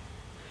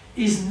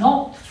is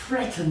not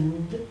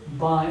threatened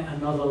by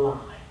another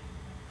lie.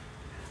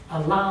 A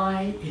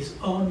lie is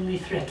only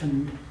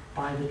threatened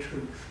by the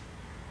truth.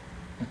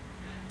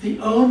 The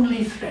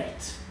only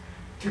threat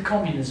to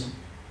communism,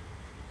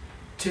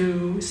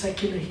 to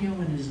secular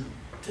humanism,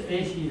 to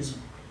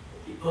atheism,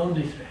 the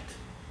only threat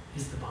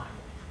is the Bible.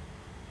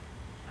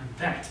 And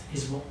that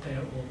is what they're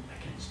all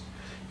against.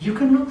 You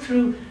can look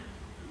through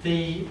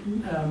the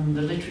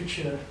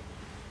literature,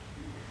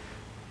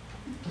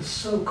 the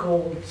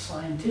so-called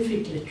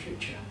scientific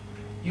literature.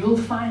 You'll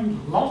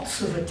find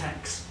lots of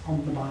attacks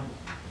on the Bible.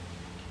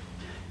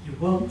 You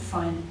won't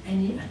find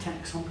any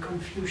attacks on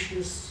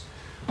Confucius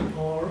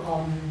or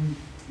on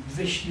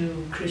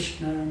Vishnu,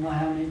 Krishna, and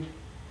Muhammad.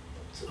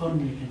 It's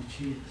only against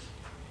Jesus.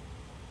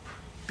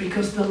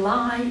 Because the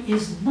lie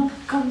is not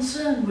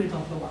concerned with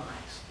other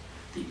lies.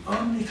 The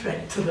only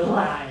threat to the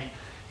lie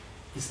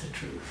is the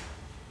truth.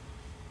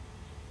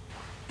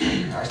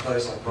 I study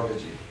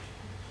psychology,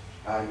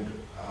 and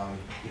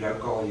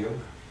Carl Jung,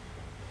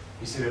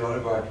 he said a lot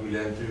about we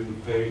learn through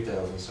fairy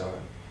tales and so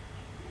on.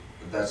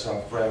 That's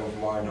our frame of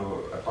mind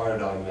or a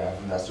paradigm we have,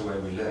 and that's the way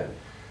we learn.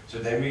 So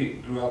then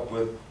we grew up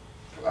with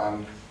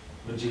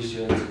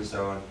magicians and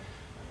so on,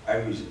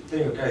 and we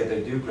think, okay,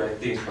 they do great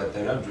things, but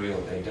they're not real,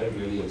 they don't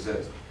really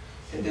exist.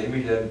 And then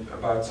we learn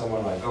about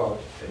someone like God,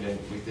 and then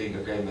we think,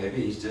 okay,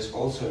 maybe he's just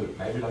also,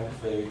 maybe like a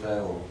fairy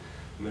tale or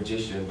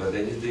magician, but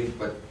then you think,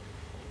 but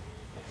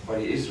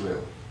he is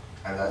real.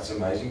 And that's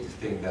amazing to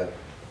think that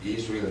he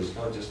is real. It's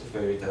not just a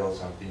fairy tale or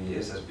something, he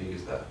is as big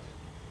as that.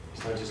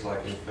 It's not just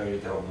like in a fairy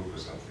tale book or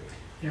something.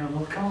 Yeah,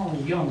 well, Carl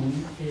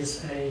Jung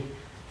is a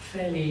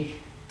fairly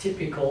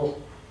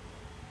typical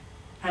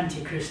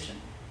anti-Christian.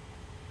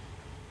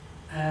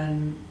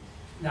 And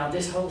now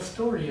this whole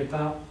story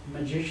about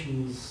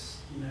magicians,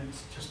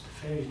 it's just a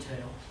fairy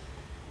tale.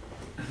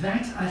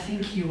 That, I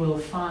think, you will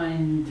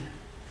find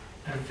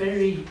a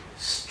very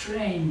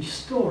strange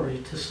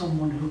story to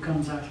someone who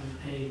comes out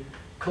of a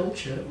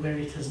culture where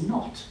it has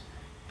not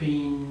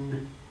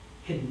been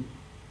hidden.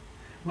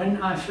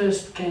 When I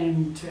first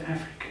came to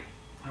Africa,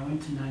 I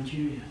went to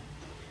Nigeria,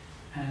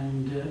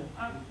 and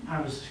I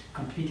was a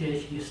complete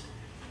atheist,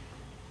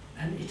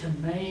 and it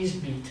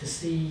amazed me to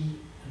see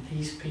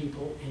these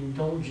people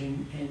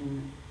indulging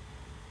in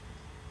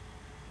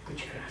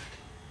witchcraft,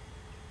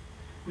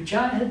 which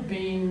I had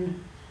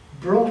been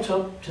brought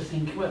up to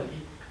think, well,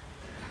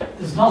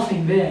 there's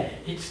nothing there,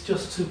 it's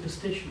just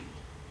superstition.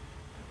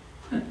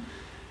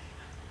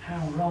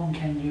 How wrong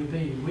can you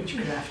be?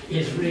 Witchcraft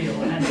is real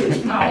and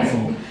it's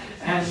powerful.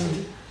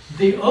 And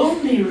the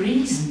only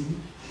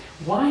reason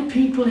why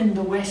people in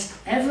the West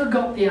ever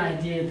got the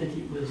idea that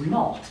it was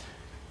not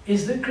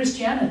is that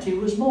Christianity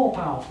was more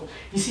powerful.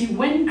 You see,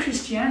 when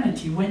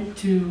Christianity went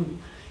to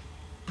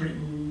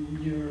Britain,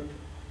 Europe,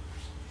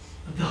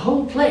 the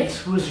whole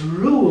place was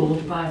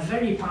ruled by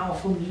very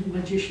powerful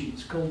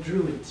magicians called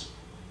Druids.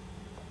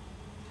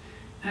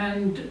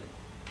 And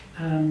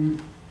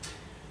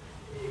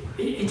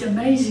it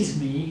amazes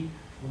me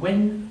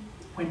when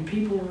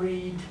people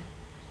read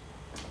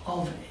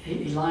of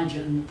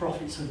Elijah and the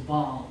prophets of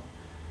Baal,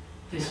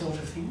 they sort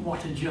of think,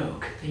 what a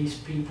joke, these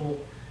people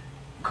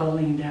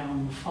calling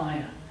down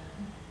fire.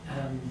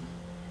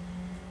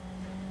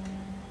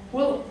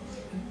 Well,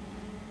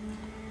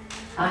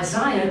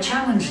 Isaiah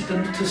challenged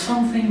them to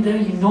something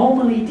they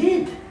normally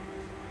did.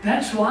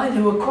 That's why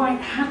they were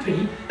quite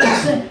happy to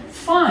say,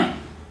 fine.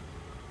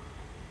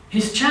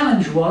 His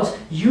challenge was,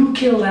 you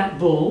kill that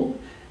bull,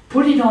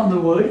 put it on the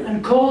wood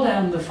and call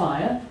down the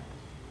fire.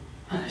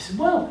 And I said,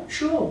 well,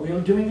 sure, we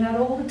were doing that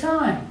all the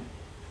time.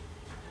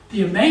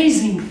 The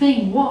amazing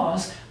thing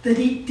was that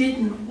it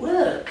didn't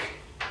work.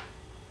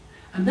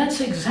 And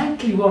that's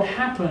exactly what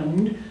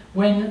happened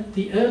when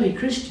the early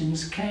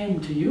Christians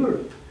came to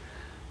Europe.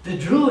 The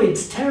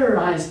Druids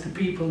terrorized the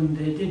people and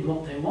they did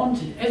what they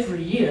wanted.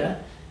 Every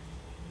year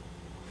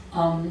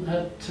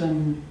at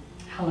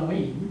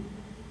Halloween,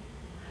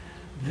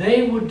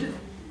 they would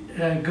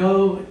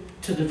go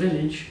to the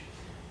village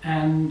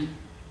and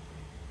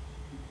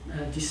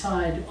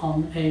decide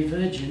on a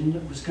virgin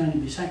that was going to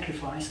be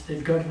sacrificed.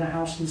 They'd go to the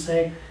house and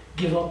say,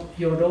 give up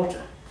your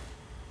daughter.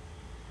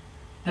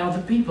 Now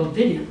the people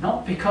did it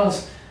not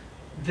because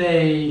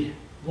they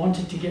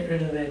wanted to get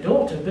rid of their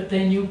daughter, but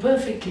they knew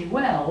perfectly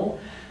well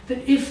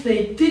that if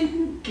they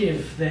didn't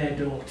give their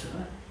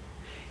daughter,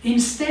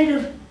 instead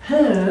of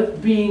her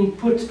being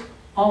put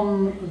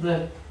on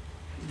the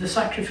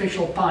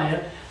sacrificial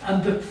pyre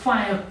and the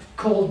fire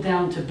called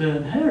down to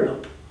burn her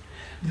up,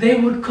 they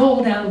would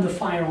call down the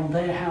fire on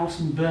their house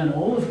and burn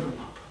all of them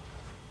up.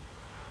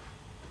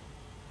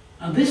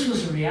 And this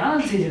was a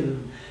reality to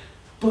them.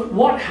 But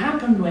what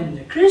happened when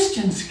the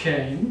Christians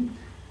came,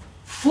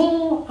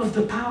 full of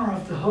the power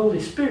of the Holy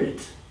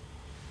Spirit,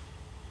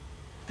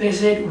 they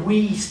said,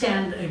 "We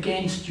stand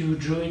against you,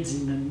 Druids,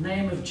 in the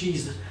name of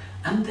Jesus."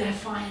 And their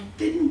fire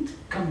didn't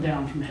come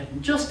down from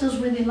heaven, just as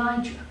with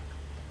Elijah.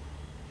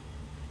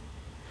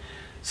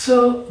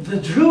 So the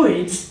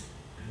Druids,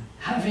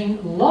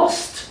 having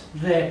lost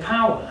their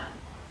power,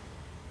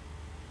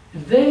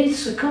 they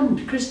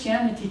succumbed.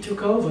 Christianity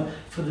took over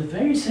for the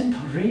very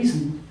simple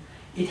reason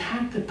it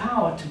had the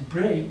power to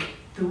break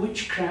the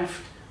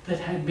witchcraft that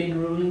had been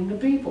ruling the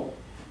people.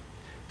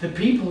 The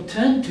people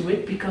turned to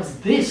it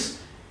because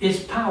this is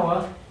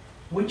power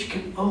which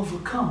can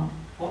overcome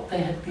what they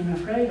had been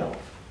afraid of.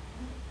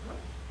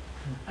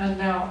 And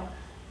now,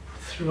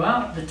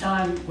 throughout the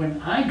time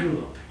when I grew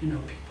up,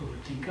 people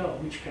would think, oh,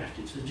 witchcraft,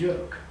 it's a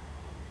joke.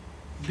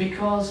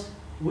 Because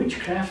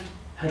witchcraft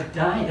had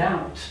died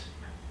out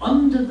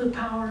under the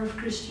power of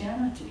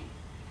Christianity.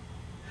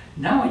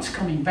 Now it's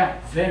coming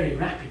back very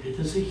rapidly.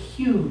 There's a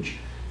huge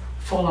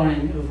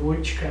following of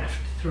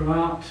witchcraft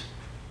throughout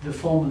the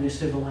formerly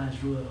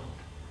civilized world.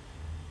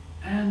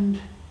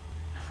 And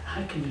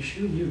I can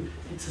assure you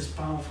it's as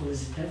powerful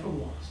as it ever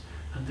was.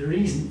 And the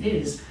reason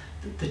is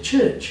that the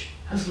church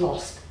has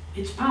lost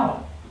its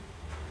power.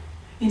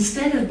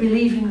 Instead of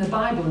believing the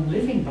Bible and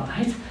living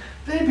by it,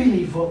 they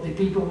believe what the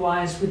people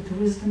wise with the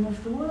wisdom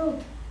of the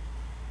world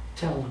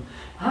tell them.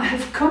 I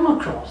have come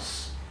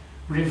across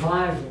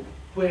revival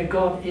where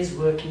God is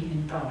working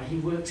in power. He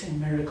works in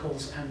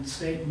miracles and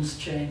Satan's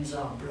chains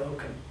are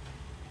broken.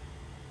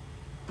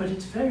 But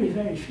it's very,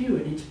 very few,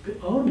 and it's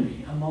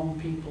only among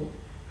people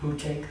who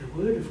take the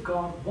word of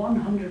God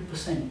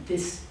 100%.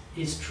 This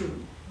is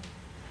true.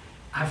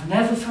 I've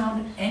never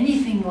found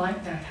anything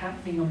like that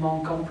happening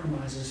among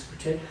compromisers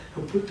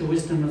who put the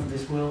wisdom of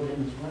this world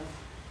in as well.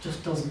 It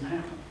just doesn't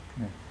happen.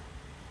 No.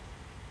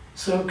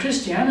 So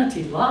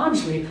Christianity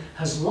largely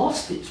has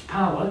lost its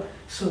power,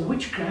 so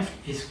witchcraft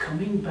is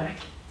coming back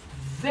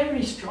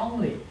very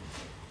strongly.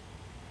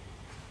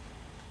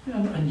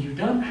 And you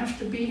don't have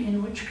to be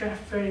in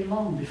witchcraft very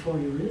long before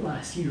you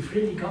realize you've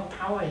really got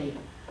power here.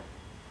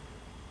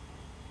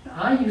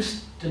 I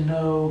used to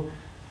know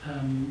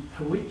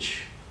a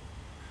witch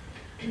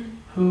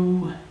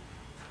who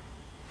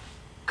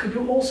could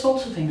do all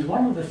sorts of things.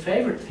 One of the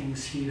favourite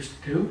things she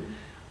used to do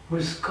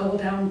was call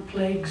down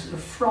plagues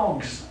of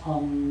frogs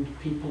on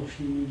people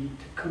she needed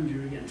to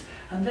conjure against.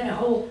 And their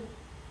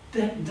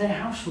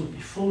house would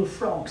be full of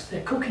frogs,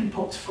 their cooking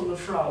pots full of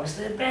frogs,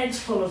 their beds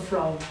full of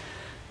frogs.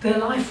 Their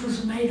life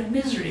was made a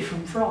misery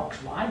from frogs.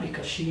 Why?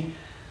 Because she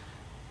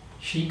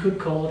could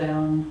call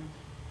down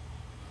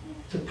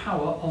the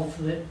power of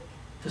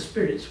the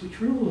spirits which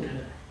ruled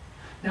her.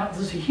 Now,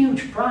 there's a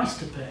huge price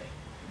to pay.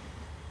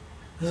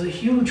 There's a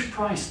huge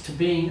price to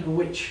being a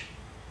witch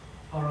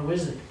or a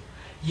wizard.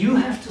 You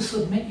have to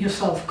submit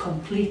yourself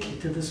completely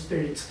to the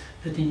spirits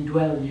that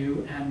indwell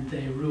you and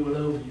they rule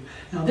over you.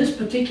 Now, this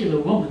particular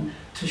woman,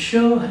 to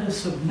show her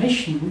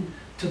submission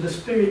to the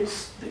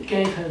spirits that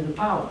gave her the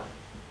power,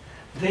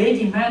 they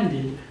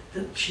demanded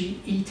that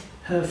she eat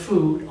her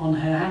food on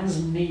her hands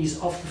and knees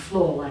off the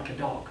floor like a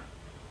dog,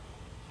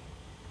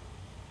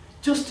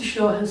 just to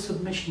show her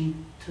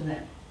submission to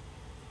them.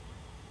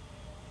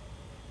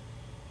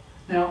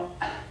 Now,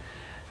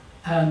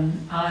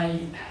 I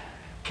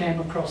came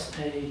across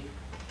a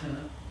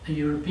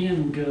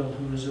European girl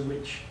who was a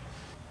witch.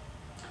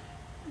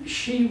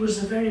 She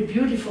was a very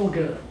beautiful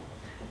girl,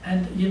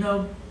 and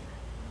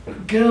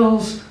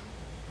girls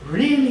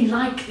really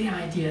like the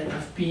idea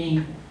of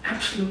being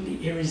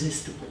absolutely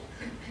irresistible,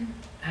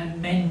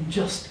 and men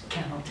just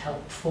cannot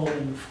help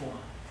falling for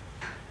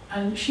her.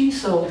 And she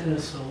sold her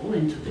soul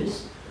into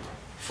this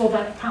for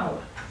that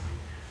power.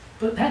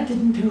 But that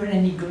didn't do her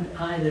any good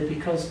either,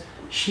 because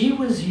she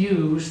was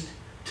used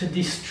to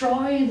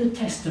destroy the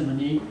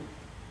testimony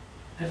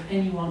of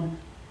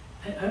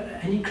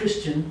any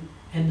Christian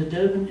in the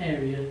Durban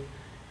area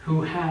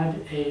who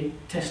had a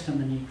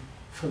testimony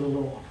for the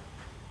Lord.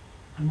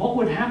 And what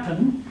would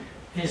happen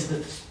is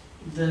that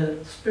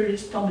the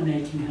spirits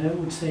dominating her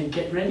would say,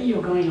 "Get ready,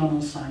 you're going on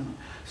assignment."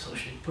 So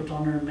she'd put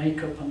on her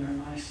makeup and her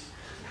nice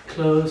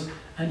clothes,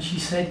 and she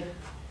said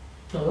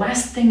the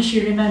last thing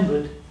she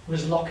remembered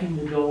was locking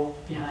the door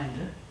behind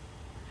her.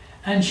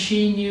 And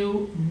she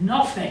knew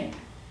nothing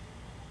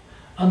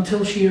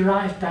until she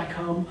arrived back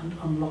home and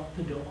unlocked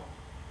the door.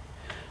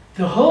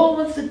 The whole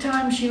of the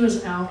time she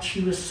was out, she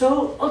was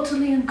so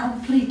utterly and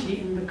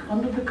completely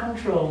under the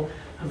control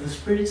of the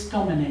spirits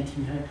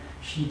dominating her,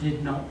 she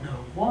did not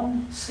know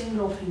one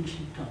single thing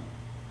she'd done.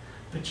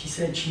 But she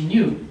said she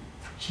knew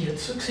she had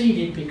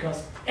succeeded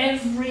because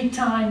every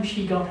time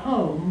she got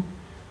home,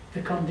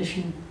 the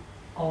condition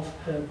of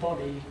her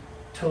body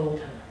told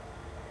her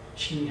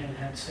she had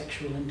had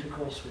sexual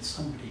intercourse with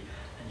somebody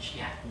and she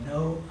had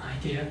no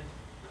idea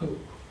who.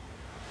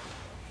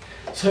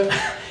 So,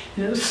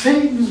 you know,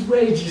 Satan's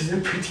wages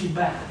are pretty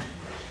bad.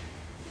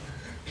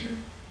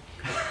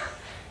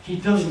 He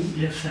doesn't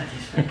give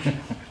satisfaction.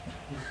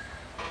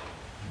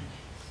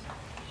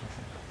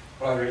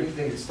 Well, I really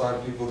think it's time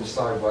people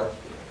decide what,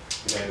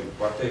 you know,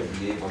 what they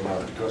believe or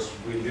not, because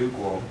we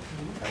lukewarm,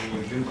 and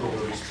we lukewarm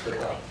will be split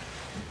up.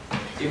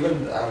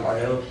 Even, I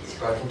know a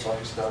guy from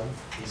Pakistan,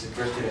 he's a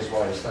Christian as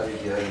well, he studied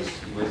here,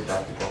 he went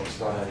back to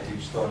Pakistan, had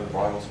to start a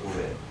Bible school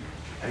there.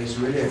 And he's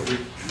really a good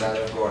man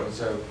of God, and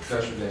so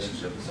close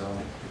relationship and so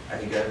on.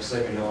 And he gave a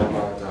seminar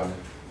about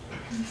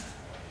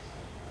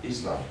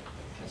Islam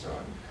and so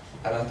on.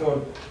 And I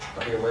thought,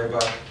 okay, way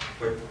back,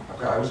 but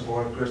okay, I was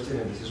born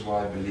Christian and this is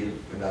why I believe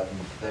in that.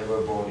 They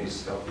were born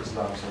Islam,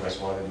 so that's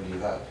why they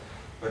believe that.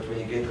 But when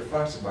you get the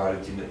facts about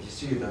it, you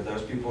see that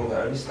those people, they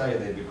only stay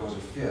there because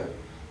of fear.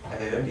 And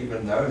they don't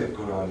even know the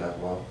Quran that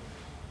well.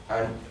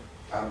 And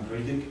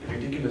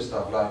ridiculous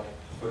stuff like,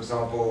 for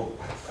example,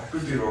 I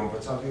could be wrong,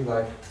 but something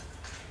like,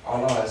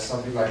 Allah has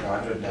something like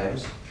 100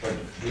 names, but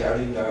we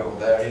only know, or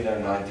they only know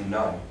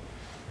 99.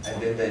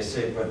 And then they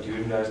say, but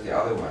who knows the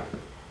other one?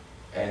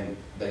 And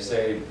they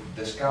say,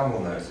 this camel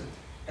knows it.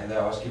 And they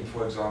ask him,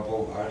 for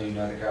example, how do you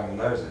know the camel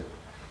knows it?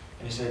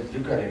 And he said,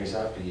 look at him, he's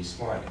happy, he's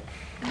smiling.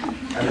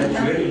 And that's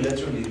really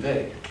literally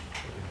there.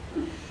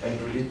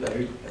 And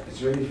really,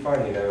 it's really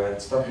funny, you know,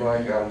 and stuff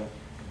like the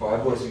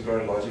Bible is in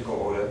chronological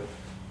order.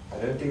 I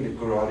don't think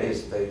the Quran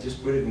is. They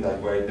just put it in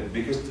that way. The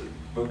biggest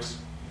books,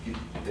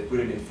 they put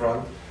it in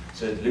front,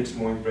 so it looks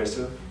more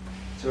impressive.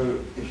 So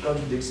it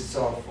contradicts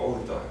itself all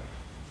the time.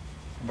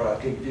 But I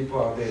think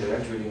people out there, they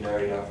don't really know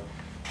enough,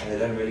 and they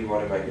don't really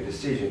want to make a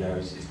decision. You know,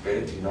 it's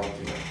better to not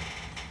to know.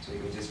 So you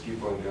can just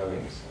keep on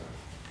going. So.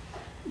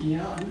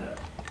 Yeah, and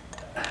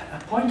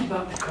a point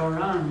about the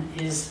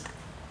Quran is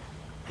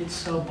it's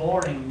so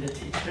boring that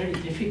it's very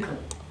difficult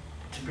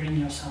to bring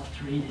yourself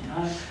to read it.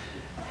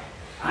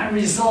 I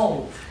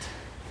resolved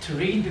to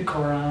read the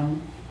Quran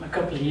a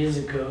couple of years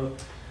ago,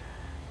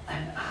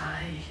 and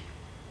I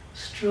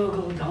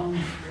struggled on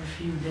for a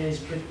few days,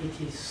 but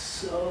it is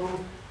so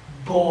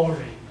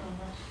boring.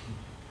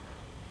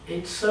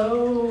 It's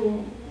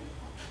so,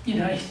 you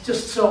know, it's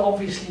just so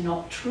obviously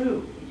not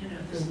true. You know,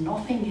 there's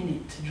nothing in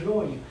it to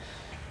draw you.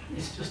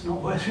 It's just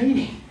not worth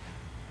reading.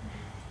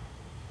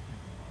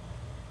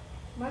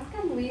 What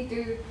can we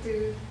do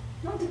to,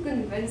 not to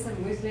convince a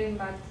Muslim,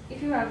 but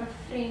if you have a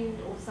friend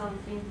or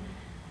something,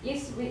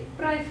 yes, we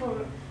pray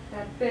for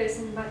that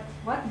person, but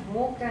what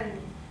more can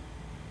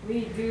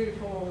we do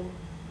for?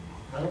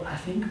 Well, I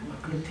think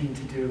a good thing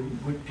to do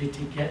would be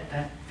to get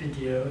that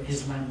video,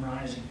 Islam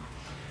Rising.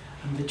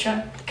 And the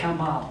chap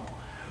Kamal,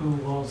 who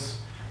was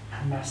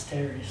a mass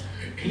terrorist,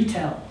 he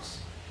tells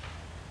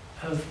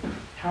of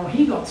how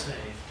he got saved.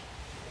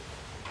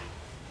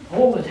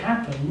 All that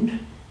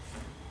happened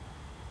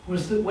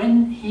was that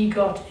when he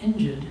got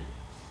injured,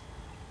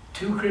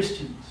 2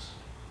 Christians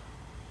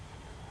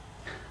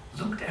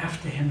looked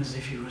after him as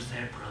if he was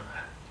their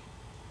brother.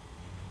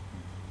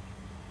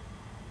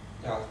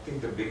 Yeah, I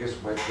think the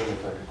biggest weapon,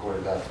 if I can call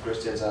it that,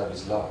 Christians have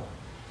is love.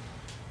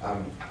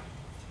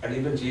 And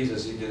even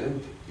Jesus, he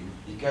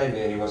came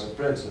here and he was a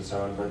prince and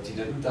so on, but he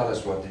didn't tell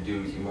us what to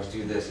do. You must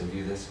do this and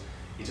do this.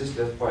 He just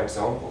lived by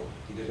example.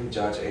 He didn't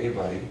judge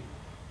anybody.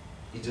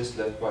 He just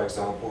lived by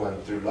example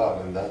and through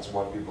love, and that's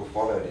why people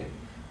followed him.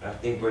 And I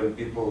think when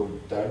people who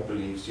don't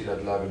believe see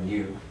that love in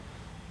you,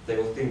 they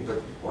will think,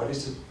 but what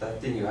is it,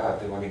 that thing you have?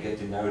 They want to get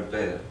to know it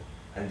better.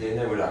 And then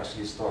they would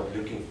actually start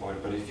looking for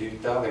it. But if you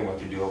tell them what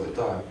to do all the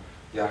time,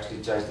 you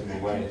actually chase them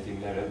away and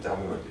think, no, don't tell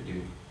me what to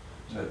do.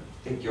 So I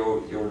think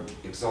your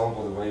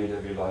example, the way you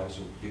live your life, is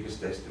your biggest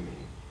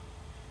testimony.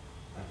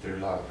 And through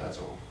love, that's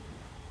all.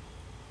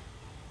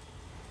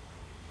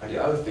 And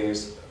the other thing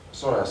is,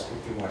 sorry I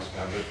speak too much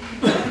now,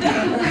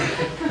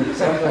 but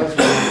sometimes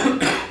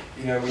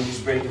when you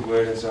spread the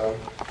word and so on,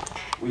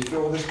 we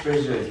feel this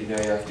pressure, you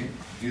have to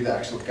do the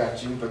actual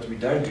catching, but we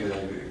don't do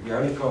that. We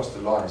only cast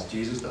the lines,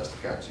 Jesus does the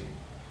catching.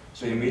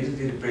 So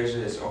immediately the pressure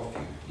is off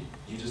you.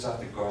 You just have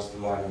to cast the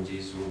line and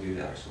Jesus will do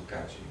the actual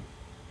catching.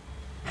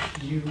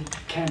 You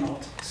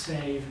cannot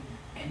save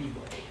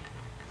anybody.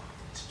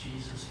 It's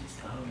Jesus, it's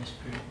the Holy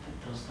Spirit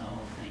that does the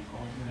whole thing.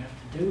 All you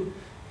have to do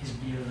is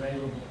be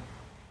available.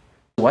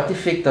 What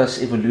effect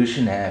does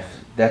evolution have,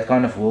 that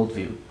kind of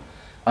worldview,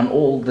 on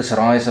all this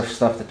rise of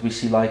stuff that we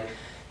see, like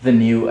the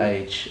New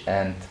Age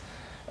and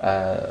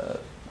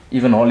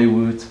even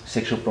Hollywood,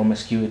 sexual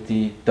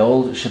promiscuity, the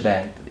whole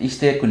shebang? Is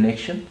there a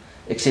connection,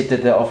 except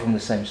that they are from the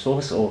same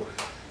source, or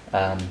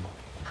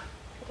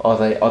are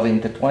they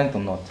intertwined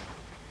or not?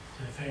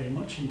 They're very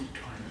much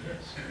intertwined,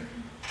 yes.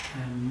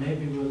 And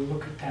maybe we'll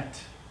look at that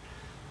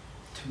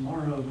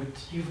tomorrow, but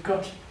you've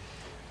got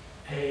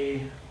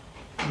a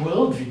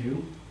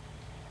worldview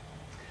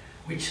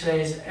which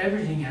says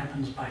everything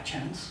happens by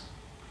chance,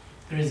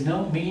 There is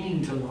no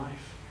meaning to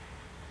life.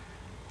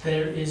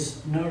 There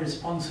is no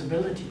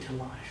responsibility to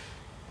life.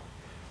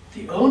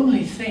 The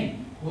only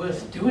thing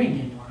worth doing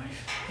in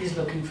life is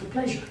looking for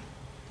pleasure.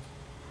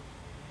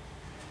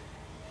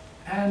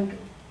 And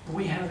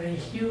we have a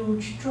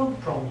huge drug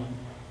problem.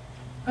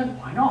 And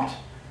why not?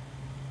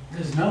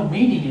 There's no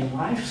meaning in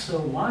life, so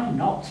why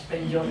not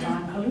spend your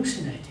time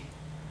hallucinating?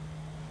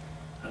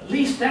 At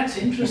least that's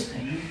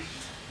interesting.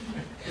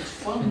 It's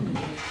fun.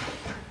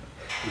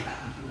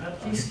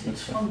 At least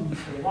it's fun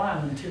for a while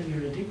until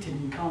you're addicted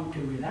and can't do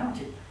without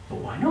it. But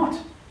why not?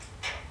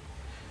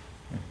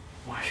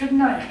 Why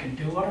shouldn't I? I can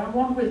do what I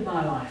want with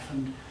my life.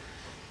 And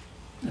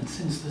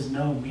since there's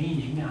no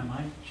meaning, I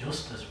might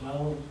just as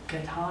well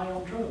get high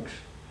on drugs.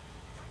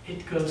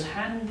 It goes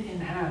hand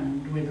in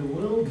hand with a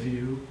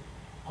worldview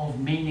of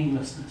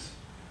meaninglessness,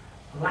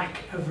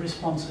 lack of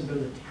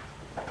responsibility.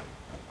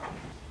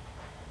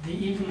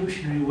 The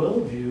evolutionary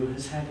worldview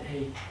has had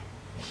a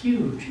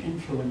huge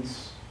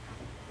influence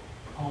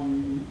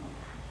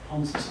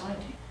on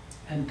society.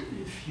 And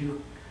if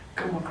you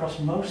come across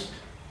most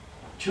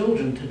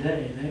children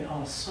today, they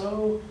are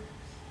so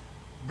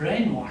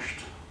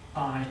brainwashed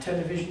by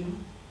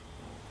television,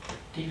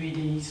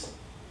 DVDs,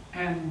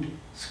 and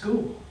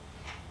school.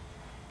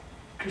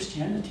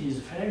 Christianity is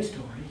a fairy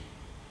story,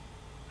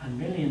 and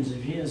millions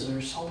of years are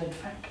a solid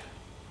fact.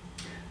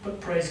 But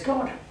praise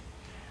God,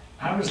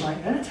 I was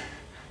like that,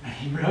 and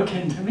he broke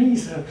into me,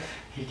 so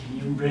he can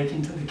even break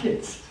into the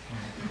kids.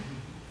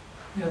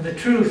 You know, the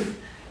truth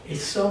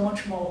is so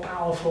much more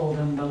powerful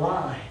than the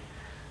lie,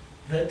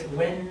 that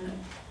when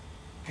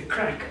the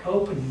crack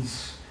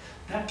opens,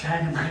 that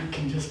dynamite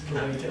can just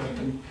blow it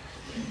open.